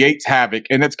creates havoc,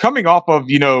 and it's coming off of,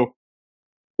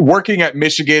 working at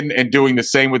Michigan and doing the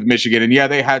same with Michigan. And yeah,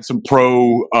 they had some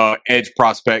pro edge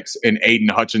prospects in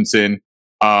Aiden Hutchinson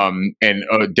and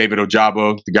David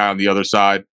Ojabo, the guy on the other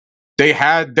side. They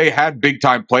had big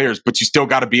time players, but you still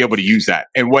got to be able to use that.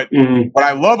 And what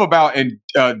I love about, and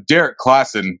Derek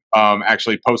Klassen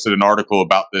actually posted an article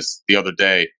about this the other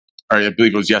day, or I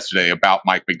believe it was yesterday, about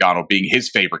Mike Macdonald being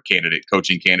his favorite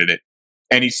coaching candidate.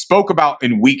 And he spoke about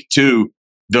in week 2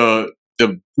 the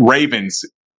Ravens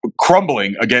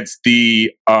crumbling against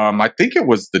the I think it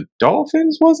was the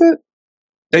Dolphins, was it?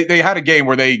 They had a game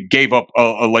where they gave up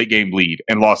a late game lead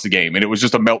and lost the game, and it was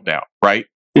just a meltdown, right?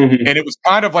 And it was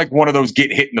kind of like one of those get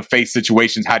hit in the face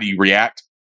situations. How do you react?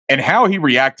 And how he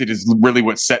reacted is really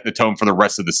what set the tone for the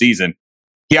rest of the season.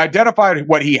 He identified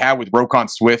what he had with Roquan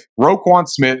Smith,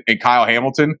 and Kyle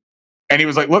Hamilton. And he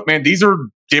was like, look, man, these are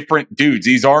different dudes.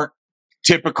 These aren't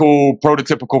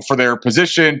prototypical for their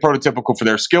position, prototypical for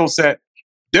their skill set.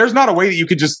 There's not a way that you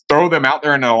could just throw them out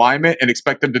there in an alignment and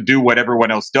expect them to do what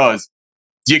everyone else does.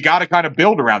 You got to kind of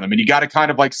build around them, and you got to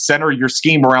kind of like center your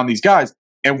scheme around these guys.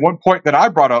 And one point that I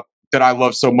brought up that I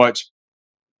love so much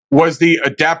was the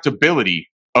adaptability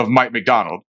of Mike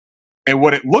Macdonald. And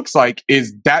what it looks like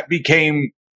is that became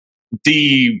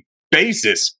the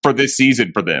basis for this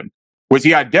season for them, was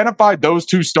he identified those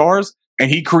 2 stars and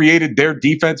he created their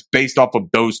defense based off of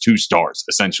those 2 stars,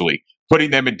 essentially putting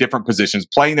them in different positions,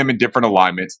 playing them in different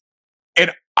alignments.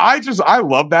 And I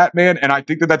love that, man. And I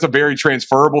think that that's a very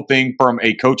transferable thing from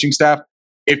a coaching staff.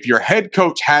 If your head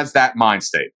coach has that mind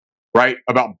state, right,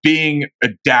 about being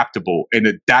adaptable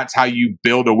and that's how you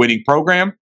build a winning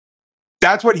program,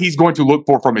 that's what he's going to look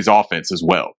for from his offense as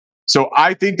well. So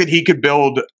I think that he could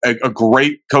build a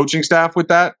great coaching staff with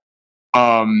that.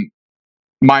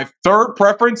 My third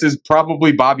preference is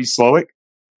probably Bobby Slowick.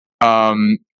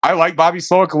 I like Bobby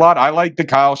Slowick a lot. I like the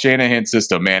Kyle Shanahan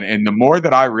system, man. And the more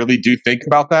that I really do think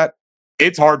about that,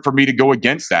 it's hard for me to go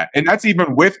against that. And that's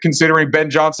even with considering Ben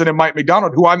Johnson and Mike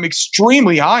Macdonald, who I'm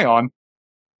extremely high on.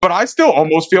 But I still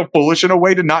almost feel foolish in a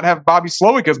way to not have Bobby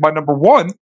Slowick as my number 1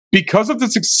 because of the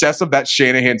success of that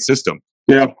Shanahan system.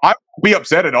 Yeah, I won't be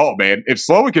upset at all, man. If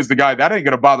Slowick is the guy, that ain't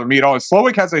going to bother me at all. And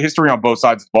Slowick has a history on both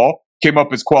sides of the ball. Came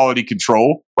up as quality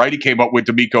control, right? He came up with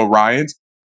DeMeco Ryans.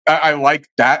 I like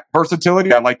that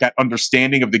versatility. I like that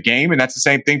understanding of the game. And that's the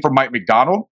same thing for Mike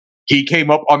Macdonald. He came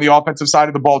up on the offensive side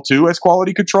of the ball too as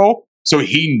quality control. So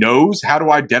he knows how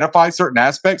to identify certain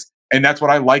aspects. And that's what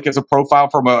I like as a profile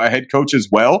from a head coach as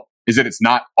well, is that it's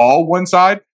not all one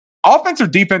side. Offense or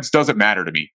defense doesn't matter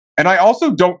to me. And I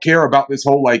also don't care about this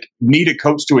whole like need a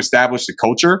coach to establish the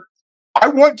culture. I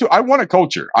want a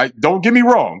culture. Don't get me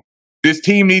wrong. This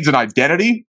team needs an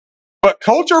identity, but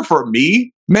culture for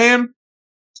me, man,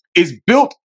 is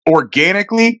built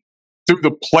organically through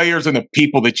the players and the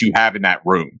people that you have in that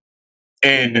room.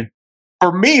 And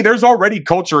for me, there's already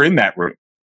culture in that room.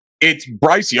 It's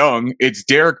Bryce Young, it's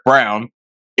Derek Brown,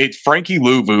 it's Frankie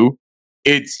Louvu,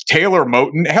 it's Taylor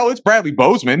Moton. Hell, it's Bradley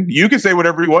Bozeman. You can say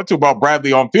whatever you want to about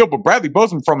Bradley on field, but Bradley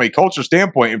Bozeman from a culture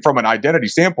standpoint and from an identity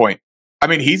standpoint, I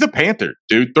mean, he's a Panther,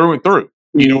 dude, through and through.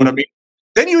 You know what I mean?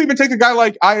 Then you even take a guy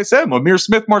like ISM, Amir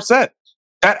Smith-Marset.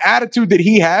 That attitude that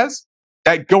he has,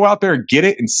 that go out there and get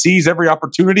it and seize every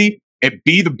opportunity and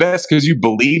be the best because you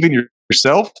believe in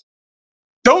yourself.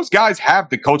 Those guys have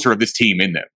the culture of this team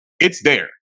in them. It's there.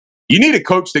 You need a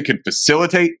coach that can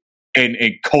facilitate and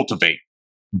cultivate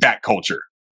that culture.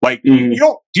 Like you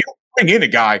don't bring in a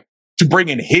guy to bring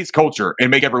in his culture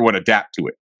and make everyone adapt to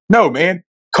it. No, man.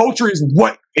 Culture is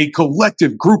what a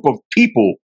collective group of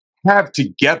people have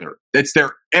together. That's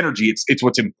their energy. It's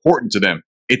what's important to them.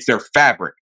 It's their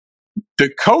fabric. The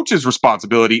coach's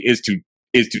responsibility is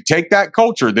to take that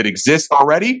culture that exists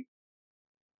already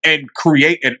and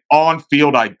create an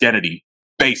on-field identity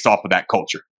based off of that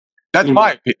culture. That's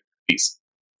my opinion piece.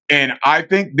 And I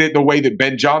think that the way that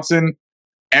Ben Johnson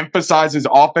emphasizes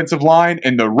offensive line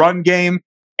and the run game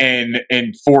and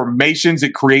formations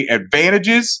that create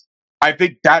advantages, I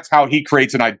think that's how he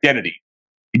creates an identity.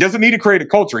 He doesn't need to create a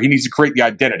culture. He needs to create the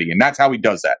identity. And that's how he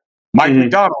does that. Mike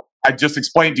Macdonald, I just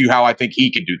explained to you how I think he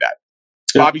can do that.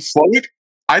 Yeah. Bobby Slowick,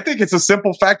 I think it's a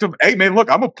simple fact of, hey, man, look,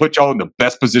 I'm going to put y'all in the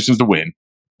best positions to win.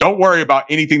 Don't worry about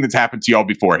anything that's happened to y'all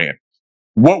beforehand.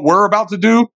 What we're about to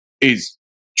do is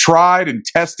tried and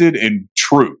tested and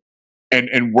true.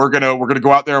 And we're gonna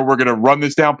go out there and we're gonna run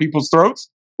this down people's throats.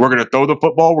 We're gonna throw the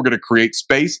football. We're gonna create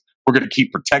space. We're gonna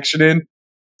keep protection in.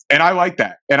 And I like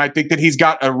that. And I think that he's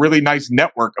got a really nice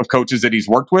network of coaches that he's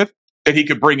worked with that he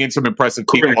could bring in some impressive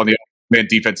people on the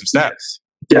defensive staff.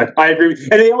 Yeah, I agree.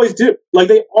 And they always do. Like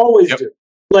they always do.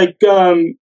 Like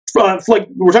like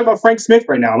we're talking about Frank Smith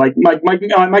right now. Like Mike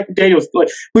McDaniels. Like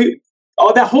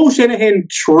that whole Shanahan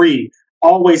tree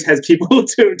always has people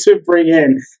to bring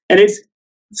in, and it's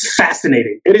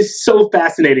fascinating. It is so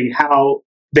fascinating how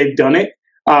they've done it,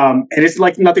 and it's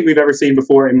like nothing we've ever seen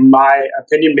before, in my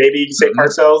opinion. Maybe you can say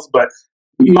Parcells, but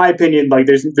in my opinion, like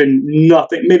there's been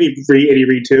nothing. Maybe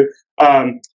Reed too,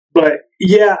 but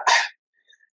yeah.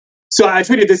 So I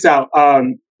tweeted this out.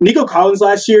 Nico Collins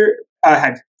last year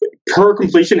had per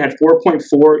completion had 4.4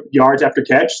 yards after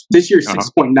catch. This year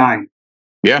 6.9.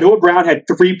 Yeah. Noah Brown had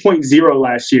 3.0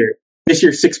 last year. This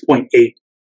year 6.8.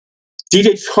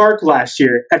 DJ Chark last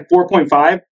year had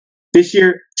 4.5. This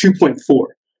year 2.4.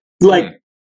 Like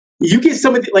you get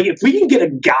some of the, like if we can get a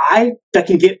guy that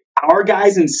can get our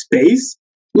guys in space,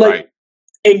 like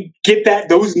and get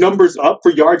those numbers up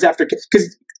for yards after catch,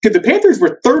 because the Panthers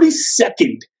were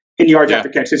 32nd in yards after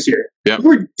catch this year. Yeah. We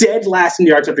were dead last in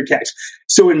yards after catch.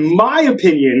 So in my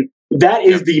opinion, that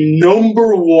is the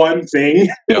number one thing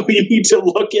that we need to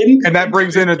look in. And that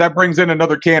brings in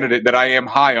another candidate that I am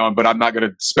high on, but I'm not going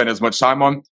to spend as much time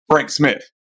on. Frank Smith,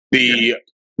 the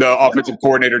offensive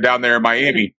coordinator down there in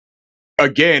Miami.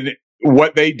 Again,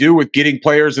 what they do with getting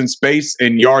players in space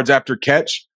and yards after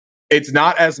catch, it's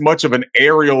not as much of an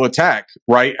aerial attack,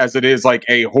 right, as it is like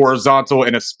a horizontal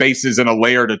and a spaces and a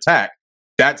layered attack.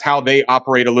 That's how they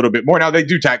operate a little bit more. Now, they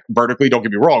do attack vertically, don't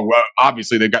get me wrong. Well,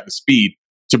 obviously, they've got the speed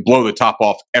to blow the top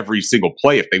off every single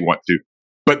play if they want to.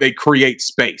 But they create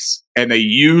space, and they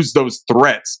use those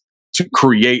threats to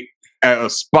create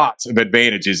spots of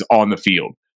advantages on the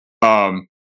field.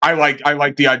 I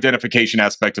like the identification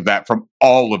aspect of that from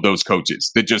all of those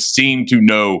coaches that just seem to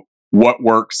know what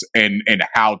works and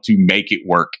how to make it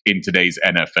work in today's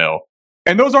NFL.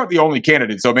 And those aren't the only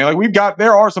candidates. So, man, like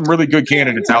there are some really good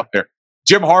candidates out there.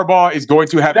 Jim Harbaugh is going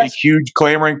to have a huge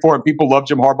clamoring for him. People love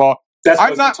Jim Harbaugh.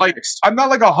 I'm not like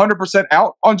 100%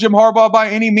 out on Jim Harbaugh by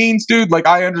any means, dude. Like,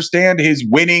 I understand his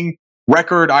winning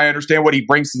record. I understand what he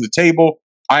brings to the table.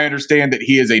 I understand that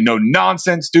he is a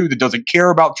no-nonsense dude that doesn't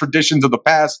care about traditions of the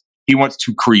past. He wants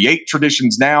to create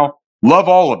traditions now. Love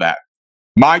all of that.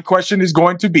 My question is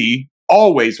going to be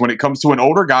always when it comes to an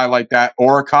older guy like that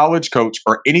or a college coach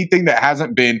or anything that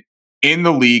hasn't been in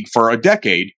the league for a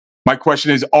decade, my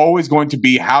question is always going to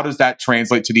be, how does that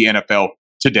translate to the NFL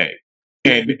today?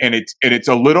 And it's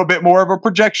a little bit more of a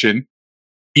projection.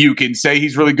 You can say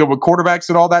he's really good with quarterbacks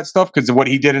and all that stuff because of what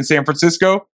he did in San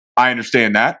Francisco. I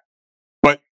understand that.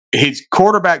 But his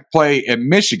quarterback play in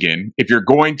Michigan, if you're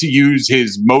going to use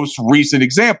his most recent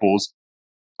examples,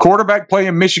 quarterback play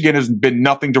in Michigan has been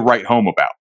nothing to write home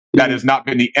about. That has not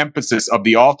been the emphasis of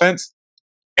the offense.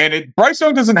 And Bryce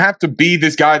Young doesn't have to be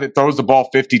this guy that throws the ball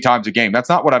 50 times a game. That's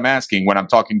not what I'm asking when I'm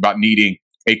talking about needing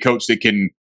a coach that can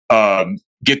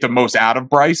get the most out of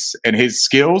Bryce and his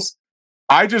skills.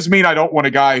 I just mean I don't want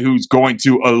a guy who's going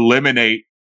to eliminate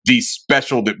the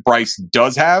special that Bryce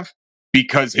does have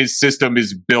because his system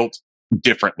is built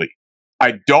differently.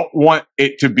 I don't want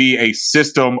it to be a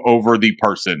system over the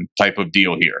person type of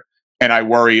deal here. And I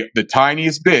worry the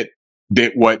tiniest bit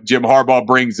that what Jim Harbaugh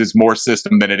brings is more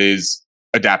system than it is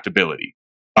adaptability.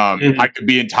 I could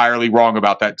be entirely wrong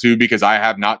about that too, because I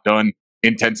have not done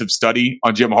intensive study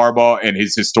on Jim Harbaugh and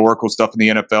his historical stuff in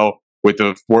the NFL with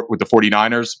the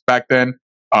 49ers back then.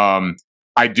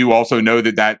 I do also know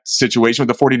that situation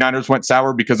with the 49ers went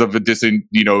sour because of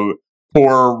a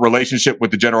poor relationship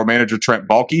with the general manager, Trent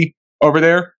Baalke, over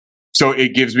there. So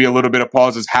it gives me a little bit of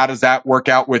pause as how does that work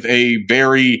out with a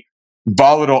very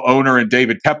volatile owner in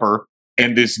David Tepper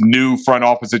and this new front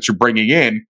office that you're bringing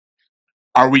in?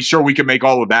 Are we sure we can make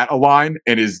all of that align?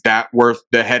 And is that worth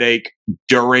the headache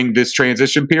during this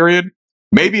transition period?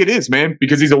 Maybe it is, man,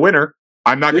 because he's a winner.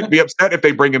 I'm not going to be upset if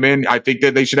they bring him in. I think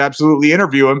that they should absolutely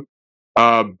interview him.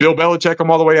 Bill Belichick, I'm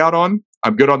all the way out on.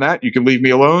 I'm good on that. You can leave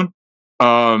me alone.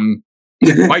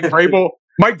 Mike Vrabel.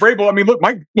 I mean, look,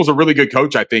 Mike Vrabel's a really good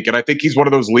coach, I think. And I think he's one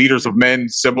of those leaders of men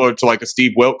similar to like a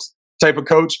Steve Wilkes type of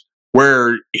coach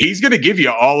where he's going to give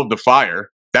you all of the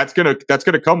fire. That's going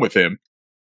to come with him.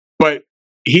 But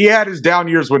he had his down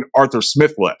years when Arthur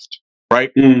Smith left,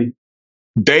 right?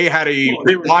 They had a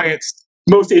reliance.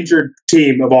 Most injured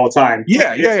team of all time.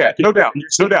 Yeah. No doubt.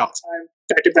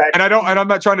 And I'm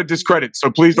not trying to discredit.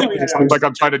 So please don't sound like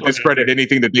I'm trying to discredit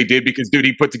anything that they did because, dude,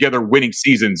 he put together winning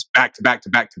seasons back to back to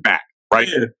back to back, right?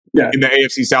 Yeah. In the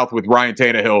AFC South with Ryan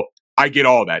Tannehill. I get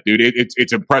all that, dude.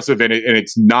 It's impressive and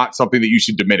it's not something that you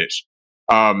should diminish.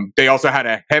 They also had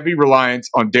a heavy reliance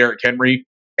on Derrick Henry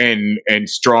and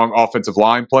strong offensive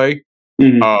line play.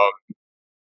 We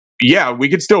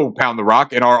could still pound the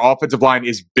rock, and our offensive line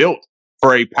is built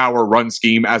for a power run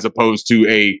scheme as opposed to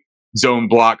a zone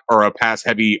block or a pass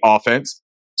heavy offense.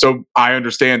 So I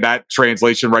understand that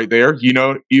translation right there,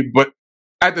 but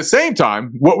At the same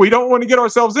time, what we don't want to get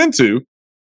ourselves into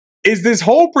is this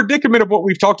whole predicament of what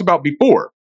we've talked about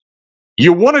before.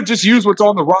 You want to just use what's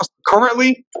on the roster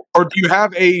currently, or do you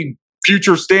have a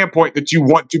future standpoint that you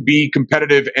want to be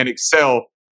competitive and excel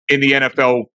in the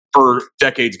NFL for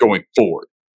decades going forward?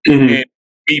 Mm-hmm. And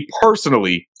me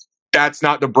personally, that's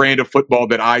not the brand of football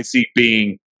that I see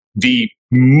being the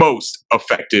most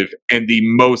effective and the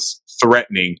most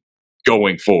threatening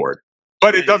going forward.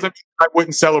 But it doesn't mean I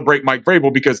wouldn't celebrate Mike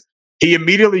Vrabel, because he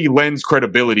immediately lends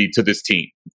credibility to this team.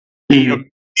 He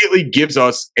immediately gives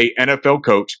us a NFL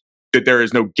coach that there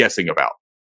is no guessing about.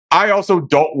 I also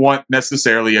don't want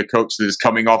necessarily a coach that is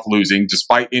coming off losing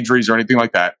despite injuries or anything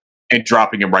like that and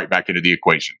dropping him right back into the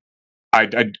equation.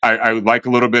 I would like a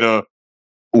little bit of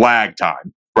lag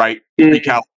time, right?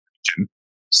 Recalibration.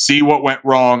 See what went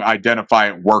wrong, identify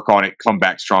it, work on it, come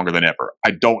back stronger than ever.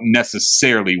 I don't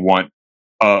necessarily want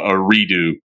a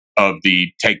redo of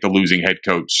the take the losing head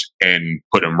coach and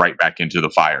put him right back into the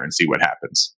fire and see what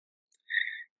happens.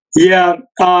 Yeah.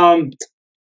 I'm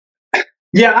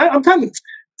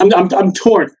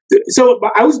torn. So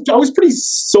I was pretty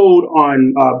sold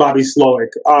on Bobby Slowick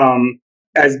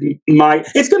as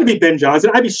it's going to be Ben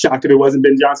Johnson. I'd be shocked if it wasn't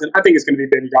Ben Johnson. I think it's going to be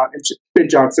Ben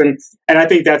Johnson, and I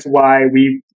think that's why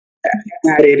we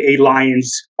added a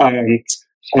Lions GM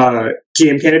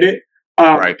candidate.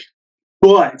 Right.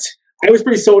 But I was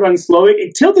pretty sold on Slowick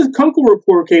until the Kunkel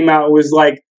report came out. It was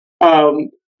like,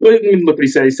 look what he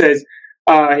said. He says,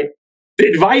 the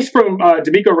advice from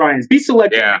D'Amico Ryans: be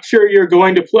selective. Yeah. Make sure you're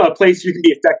going to a place you can be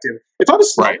effective. If I'm a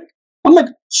Slowick, I'm like,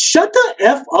 shut the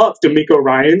F up, D'Amico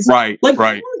Ryans. Right.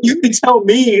 Like, you can tell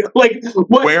me like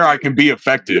where I can be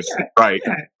effective. Yeah, right.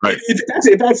 Yeah. Right.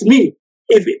 If that's me.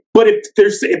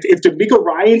 If D'Amico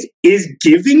Ryans is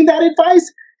giving that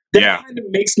advice, that kind of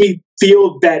makes me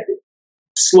feel that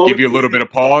Slowick give you a little bit of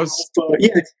pause. Slowick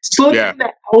is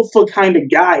that alpha kind of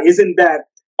guy. Isn't that?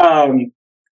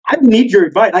 I need your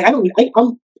advice.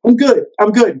 I'm good.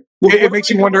 I'm good. It makes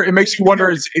you wonder. It makes you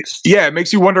wonder. It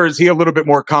makes you wonder. Is he a little bit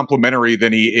more complimentary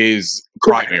than he is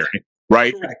primary?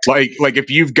 Right. Correct. Like if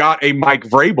you've got a Mike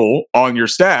Vrabel on your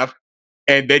staff,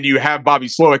 and then you have Bobby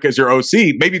Slowick as your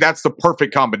OC, maybe that's the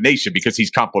perfect combination because he's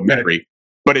complimentary. Right.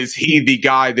 But is he the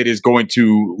guy that is going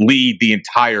to lead the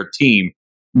entire team?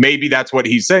 Maybe that's what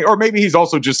he's saying, or maybe he's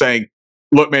also just saying,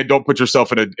 "Look, man, don't put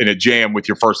yourself in a jam with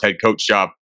your first head coach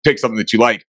job. Pick something that you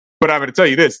like." But I'm going to tell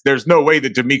you this: there's no way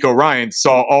that D'Amico Ryans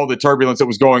saw all the turbulence that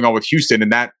was going on with Houston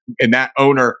and that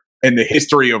owner and the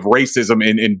history of racism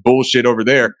and bullshit over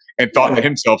there, and thought to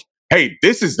himself, "Hey,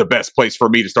 this is the best place for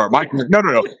me to start my career."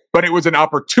 No. But it was an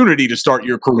opportunity to start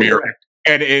your career,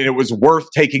 and it was worth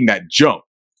taking that jump.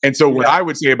 And so, what I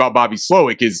would say about Bobby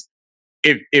Slowick is,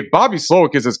 if Bobby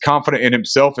Slowick is as confident in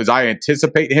himself as I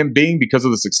anticipate him being because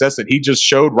of the success that he just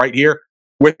showed right here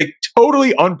with a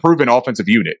totally unproven offensive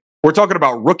unit. We're talking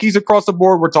about rookies across the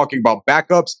board. We're talking about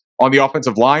backups on the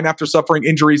offensive line after suffering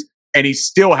injuries, and he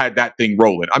still had that thing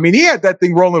rolling. I mean, he had that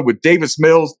thing rolling with Davis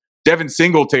Mills, Devin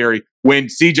Singletary when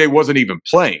CJ wasn't even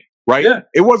playing, right? Yeah.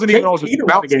 It wasn't even all just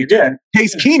about game.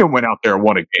 Case Keenum went out there and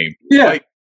won a game. Yeah. Like,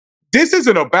 this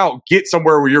isn't about get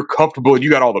somewhere where you're comfortable and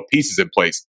you got all the pieces in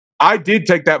place. I did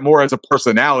take that more as a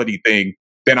personality thing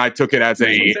than I took it as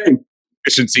a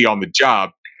efficiency on the job.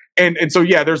 And so,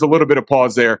 there's a little bit of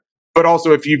pause there. But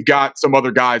also, if you've got some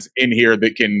other guys in here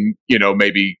that can,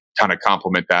 maybe kind of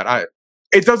complement that.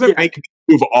 It doesn't make me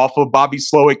move off of Bobby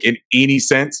Slowick in any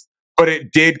sense, but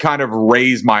it did kind of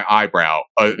raise my eyebrow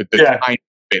a tiny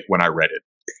bit when I read it.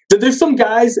 There's some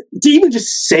guys, to even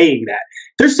just saying that,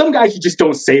 there's some guys you just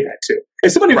don't say that to.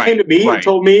 If somebody came to me and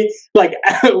told me, like,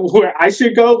 where I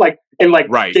should go, and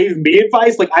gave me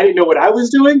advice, like, I didn't know what I was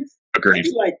doing, I'd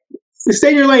be like, stay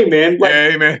in your lane, man. Like,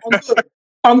 hey, man.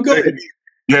 I'm good.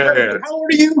 Yeah.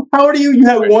 How old are you? You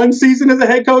have one season as a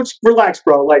head coach? Relax,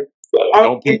 bro. Like,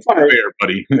 don't be fair,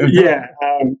 buddy.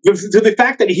 The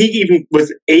fact that he even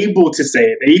was able to say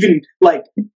it, they even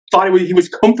thought he was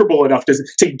comfortable enough to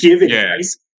give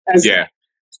advice. I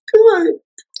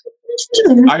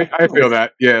feel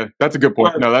that. Yeah, that's a good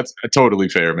point. No, that's totally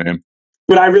fair, man.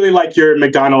 But I really like your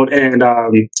McDonald and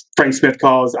Frank Smith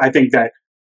calls. I think that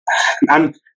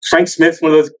Frank Smith's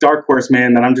one of those dark horse,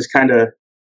 man, that I'm just kind of.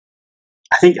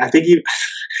 I think he,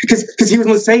 because he was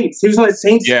on the Saints. He was on the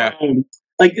Saints. Yeah.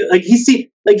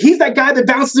 He's that guy that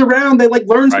bounces around, that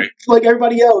learns like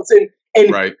everybody else, and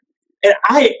Mike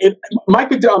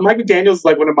McDaniel's is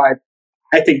one of my,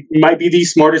 I think, might be the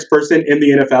smartest person in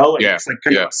the NFL. It's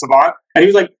kind of a savant. And he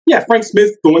was like, "Yeah, Frank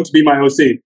Smith's going to be my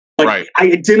OC." Like I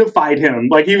identified him.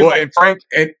 Like he was. Well, and Frank,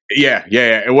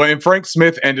 Well, and Frank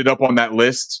Smith ended up on that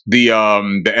list. The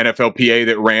NFLPA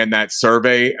that ran that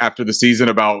survey after the season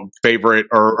about favorite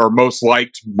or most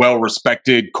liked,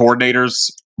 well-respected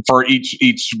coordinators for each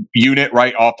unit,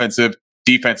 right? Offensive,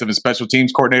 defensive, and special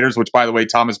teams coordinators. Which, by the way,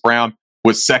 Thomas Brown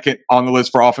was second on the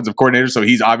list for offensive coordinators. So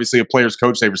he's obviously a player's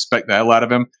coach. They respect the hell out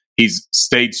of him. He's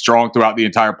stayed strong throughout the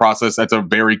entire process. That's a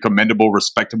very commendable,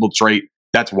 respectable trait.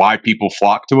 That's why people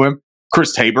flock to him.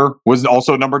 Chris Tabor was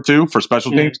also number 2 for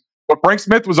special teams. But Frank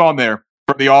Smith was on there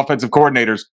for the offensive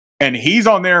coordinators. And he's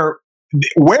on there.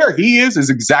 Where he is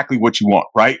exactly what you want,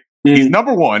 right? He's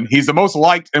number 1. He's the most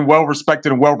liked and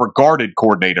well-respected and well-regarded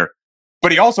coordinator.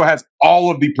 But he also has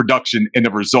all of the production and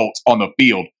the results on the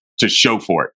field to show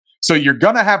for it. So you're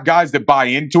going to have guys that buy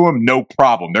into him, no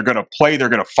problem. They're going to play. They're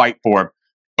going to fight for him.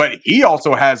 But he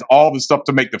also has all the stuff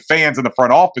to make the fans in the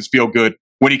front office feel good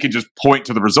when he can just point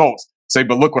to the results. Say,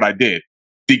 but look what I did.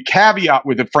 The caveat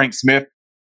with the Frank Smith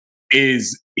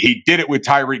is he did it with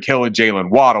Tyreek Hill and Jalen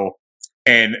Waddle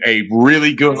and a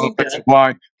really good offensive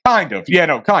line. Kind of. Yeah,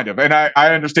 no, kind of. And I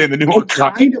understand the nuance.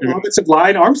 Kind of offensive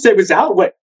line. Armstead was out,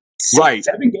 what,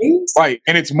 7 games? Right.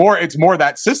 And it's more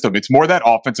that system. It's more that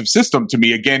offensive system to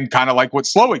me. Again, kind of like what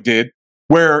Slowick did,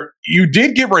 where you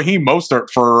did get Raheem Mostert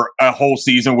for a whole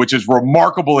season, which is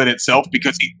remarkable in itself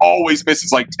because he always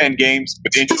misses like 10 games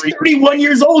with injury. He's 31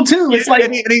 years old, too. It's like,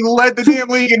 and he led the damn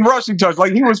league in rushing touch.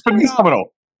 Like, he was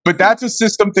phenomenal. But that's a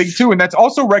system thing, too. And that's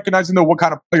also recognizing, though, what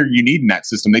kind of player you need in that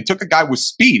system. They took a guy with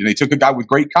speed, and they took a guy with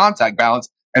great contact balance,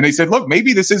 and they said, look,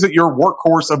 maybe this isn't your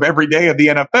workhorse of every day of the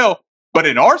NFL, but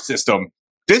in our system,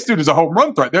 this dude is a home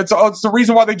run threat. That's the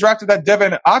reason why they drafted that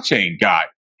Devin Achane guy.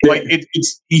 Like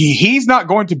he's not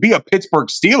going to be a Pittsburgh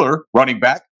Steeler running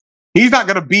back. He's not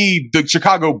going to be the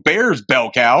Chicago Bears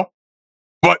bell cow,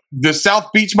 but the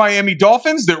South Beach Miami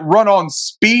Dolphins that run on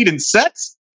speed and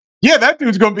sets. Yeah, that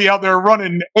dude's going to be out there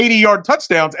running 80-yard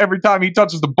touchdowns every time he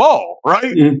touches the ball,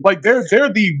 right? Like they're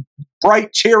the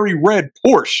bright cherry red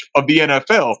Porsche of the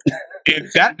NFL. And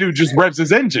that dude just revs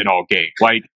his engine all game.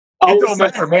 Like it don't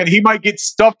matter, man. He might get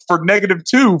stuffed for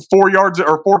 -2, 4 yards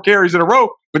or 4 carries in a row,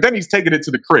 but then he's taking it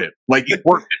to the crib. Like he's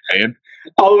working it, man.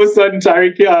 All of a sudden,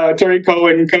 Terry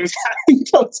Cohen comes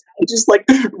out, just like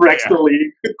wrecks the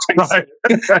league. Right.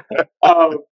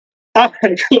 I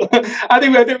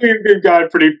think we've gone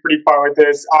pretty far with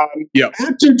this.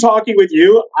 After talking with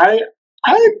you, I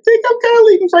think I'm kind of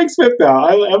leaving Frank Smith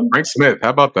though. Frank Smith, how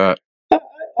about that?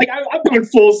 I've gone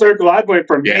full circle. I went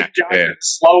from Nick Johnson to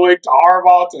Slowick to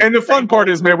Harbaugh. And the fun part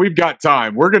is, man, we've got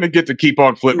time. We're going to get to keep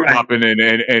on flip-flopping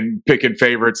and picking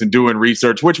favorites and doing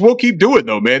research, which we'll keep doing,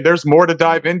 though, man. There's more to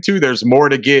dive into. There's more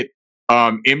to get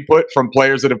input from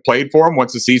players that have played for them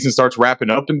once the season starts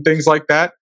wrapping up and things like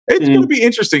that. It's going to be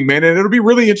interesting, man. And it'll be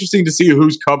really interesting to see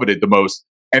who's coveted the most.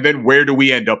 And then where do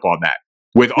we end up on that?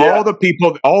 With all the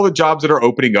people, all the jobs that are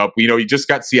opening up. You know, you just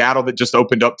got Seattle that just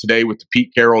opened up today with the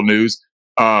Pete Carroll news.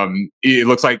 It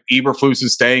looks like Eberflus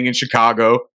is staying in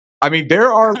Chicago. I mean,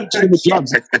 there are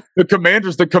jobs.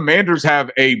 The Commanders have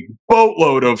a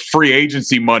boatload of free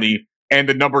agency money and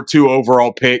the number 2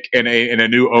 overall pick and a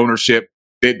new ownership.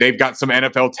 They've got some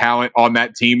NFL talent on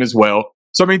that team as well.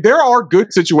 So, I mean, there are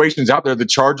good situations out there. The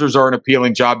Chargers are an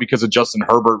appealing job because of Justin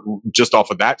Herbert, just off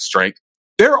of that strength.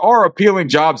 There are appealing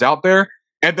jobs out there.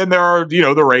 And then there are, you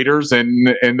know, the Raiders and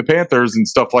the Panthers and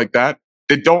stuff like that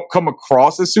don't come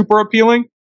across as super appealing.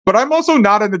 But I'm also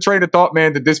not in the train of thought,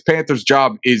 man, that this Panthers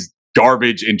job is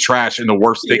garbage and trash and the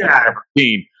worst thing I've ever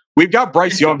seen. We've got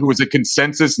Bryce Young, who was a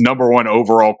consensus number 1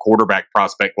 overall quarterback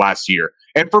prospect last year,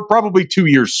 and for probably 2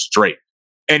 years straight.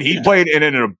 And he played in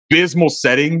an abysmal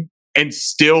setting and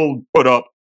still put up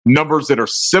numbers that are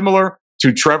similar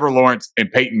to Trevor Lawrence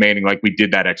and Peyton Manning, like we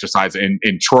did that exercise in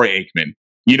Troy Aikman.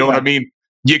 You know what I mean?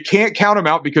 You can't count him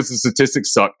out because the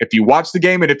statistics suck. If you watch the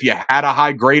game and if you had a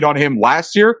high grade on him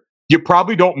last year, you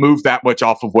probably don't move that much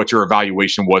off of what your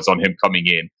evaluation was on him coming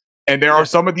in. And there are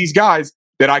some of these guys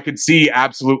that I could see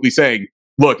absolutely saying,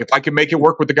 look, if I can make it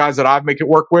work with the guys that I make it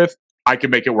work with, I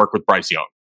can make it work with Bryce Young.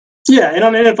 Yeah, and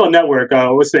on the NFL Network,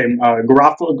 what's his name?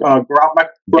 Garofalo,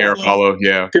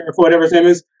 whatever his name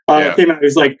is, came out.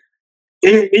 He's like,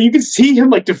 you can see him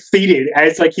like defeated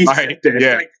as like he's said this.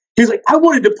 Yeah. Like, he's like, I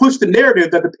wanted to push the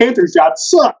narrative that the Panthers job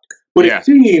sucked, but it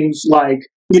seems like,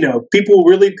 you know, people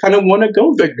really kind of want to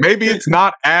go there. Like maybe it's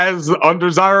not as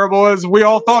undesirable as we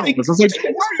all thought it was. It's like,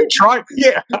 why are you trying?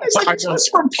 Yeah. It's like, just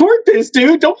report this,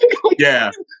 dude. Don't make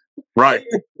it right.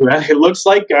 It looks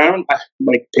like, Panthers.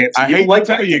 I hate to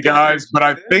tell you guys, but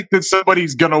I think that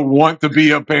somebody's going to want to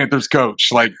be a Panthers coach.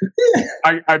 Like,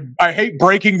 I hate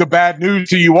breaking the bad news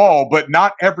to you all, but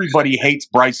not everybody hates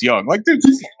Bryce Young. Like, dude,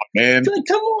 man. Like,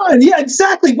 come on. Yeah,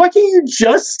 exactly. Why can't you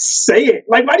just say it?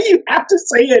 Like, why do you have to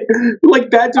say it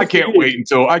like that? I can't wait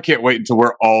until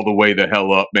we're all the way the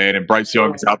hell up, man. And Bryce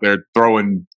Young is out there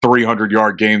throwing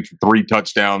 300-yard games for 3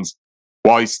 touchdowns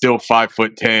while he's still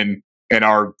 5'10". And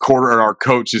our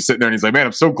coach is sitting there and he's like, man,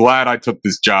 I'm so glad I took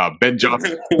this job. Ben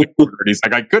Johnson. And he's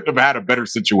like, I couldn't have had a better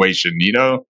situation, you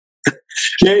know?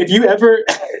 Yeah,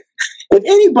 if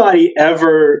anybody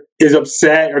ever is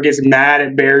upset or gets mad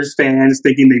at Bears fans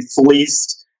thinking they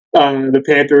fleeced the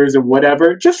Panthers or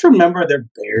whatever, just remember they're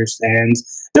Bears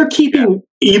fans. They're keeping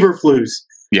Eberflus.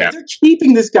 Yeah. They're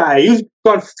keeping this guy. He's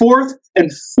gone 4th and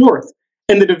 4th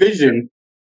in the division.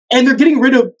 And they're getting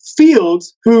rid of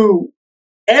Fields, who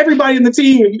everybody in the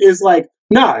team is like,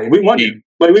 nah, we want him.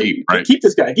 Like, keep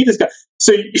this guy. Keep this guy.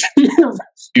 So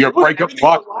you're break up the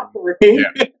locker room.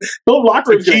 Yeah. The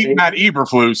locker room. Keep Matt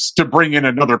Eberflus to bring in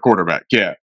another quarterback.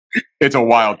 Yeah. It's a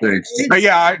wild thing. But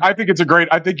yeah, I think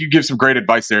I think you give some great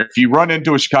advice there. If you run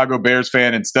into a Chicago Bears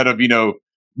fan, instead of,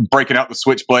 breaking out the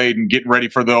switchblade and getting ready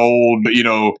for the old,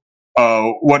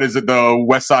 what is it, the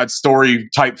West Side Story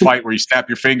type fight where you snap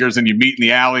your fingers and you meet in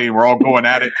the alley and we're all going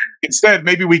at it. Instead,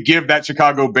 maybe we give that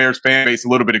Chicago Bears fan base a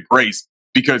little bit of grace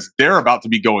because they're about to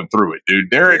be going through it,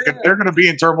 dude. They're going to be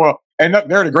in turmoil, and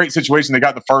they're in a great situation. They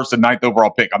got the 1st and 9th overall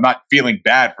pick. I'm not feeling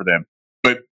bad for them,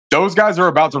 but those guys are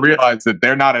about to realize that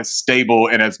they're not as stable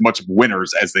and as much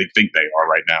winners as they think they are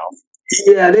right now.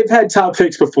 Yeah, they've had top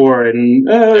picks before, and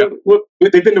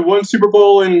they've been to 1 Super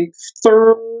Bowl in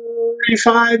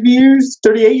 35 years,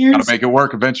 38 years. Got to make it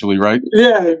work eventually, right?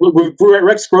 Yeah, we're at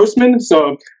Rex Grossman,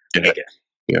 so yeah.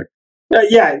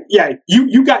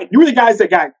 You were the guys that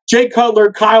got Jay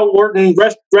Cutler, Kyle Orton,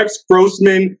 Rex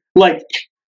Grossman. Like,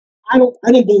 I don't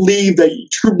believe that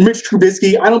Mitch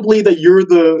Trubisky. I don't believe that you're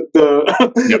the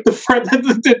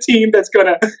team that's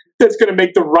gonna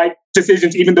make the right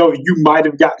decisions, even though you might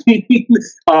have gotten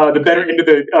the better end of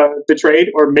the trade,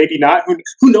 or maybe not.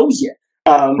 Who knows yet?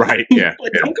 Right, yeah.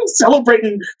 Don't go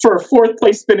celebrating for a 4th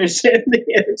place finish in the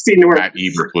NFC North. Matt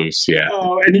Eberflus, yeah.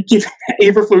 Oh, and you keep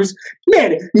Eberflus.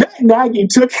 Man, Matt Nagy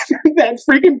took that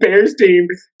freaking Bears team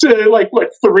to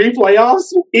 3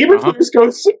 playoffs. Eberflus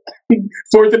goes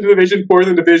 4th in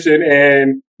the division,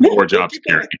 and more job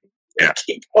security. Yeah.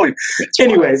 Keep going.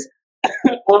 Anyways,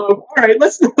 all right,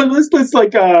 let's just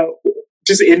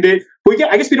end it.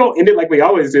 I guess we don't end it like we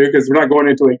always do because we're not going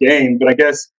into a game, but I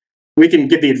guess we can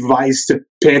give the advice to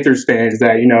Panthers fans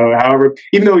that, however,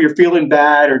 even though you're feeling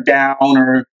bad or down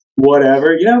or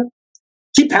whatever,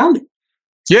 keep pounding.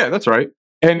 Yeah, that's right.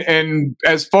 And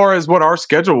as far as what our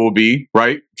schedule will be,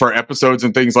 right, for episodes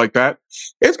and things like that,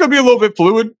 it's going to be a little bit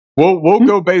fluid. We'll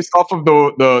go based off of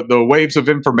the waves of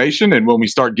information, and when we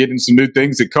start getting some new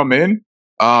things that come in,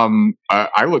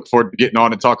 I look forward to getting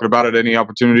on and talking about it any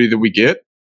opportunity that we get.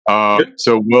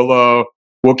 So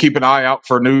we'll keep an eye out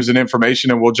for news and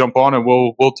information, and we'll jump on and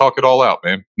we'll talk it all out,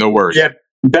 man. No worries. Yeah,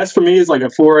 best for me is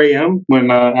at 4 a.m. when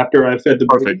after I fed the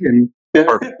baby.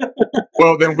 Perfect.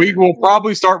 Well, then we will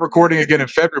probably start recording again in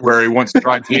February once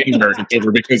dry January is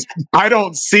over, because I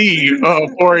don't see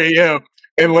 4 a.m.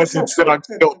 unless it's that I'm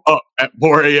still up at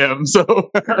 4 a.m.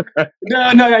 So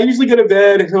no, I usually go to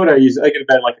bed. What do I use? I get to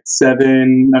bed at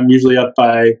 7. I'm usually up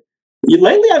by.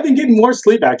 Lately, I've been getting more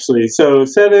sleep actually. So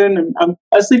 7.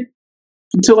 I sleep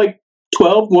until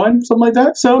 12, 1, something like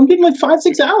that. So I'm getting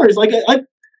 5-6 hours.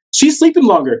 She's sleeping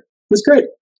longer. It's great.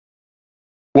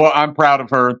 Well, I'm proud of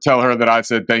her. Tell her that I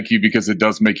said thank you, because it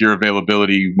does make your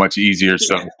availability much easier.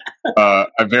 So I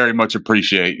very much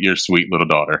appreciate your sweet little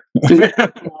daughter. I'll let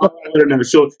her know.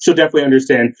 She'll definitely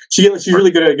understand. She's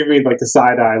really good at giving me the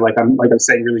side eye, I'm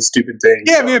saying really stupid things.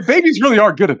 Yeah, so. Man, babies really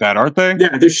are good at that, aren't they?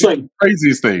 Yeah, they're just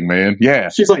craziest thing, man. Yeah,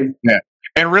 she's yeah.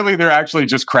 And really, they're actually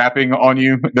just crapping on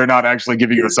you. They're not actually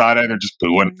giving you a side eye. They're just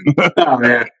booing. Oh,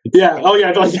 man. Yeah. Oh, yeah.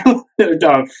 I don't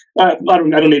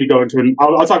need to go into it.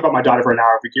 I'll talk about my daughter for an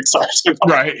hour if we get started.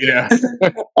 Right, yeah.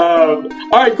 All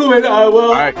right, cool, man.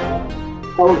 All right.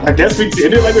 I guess we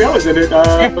end it like we always end it.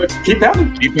 But keep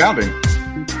pounding. Keep pounding.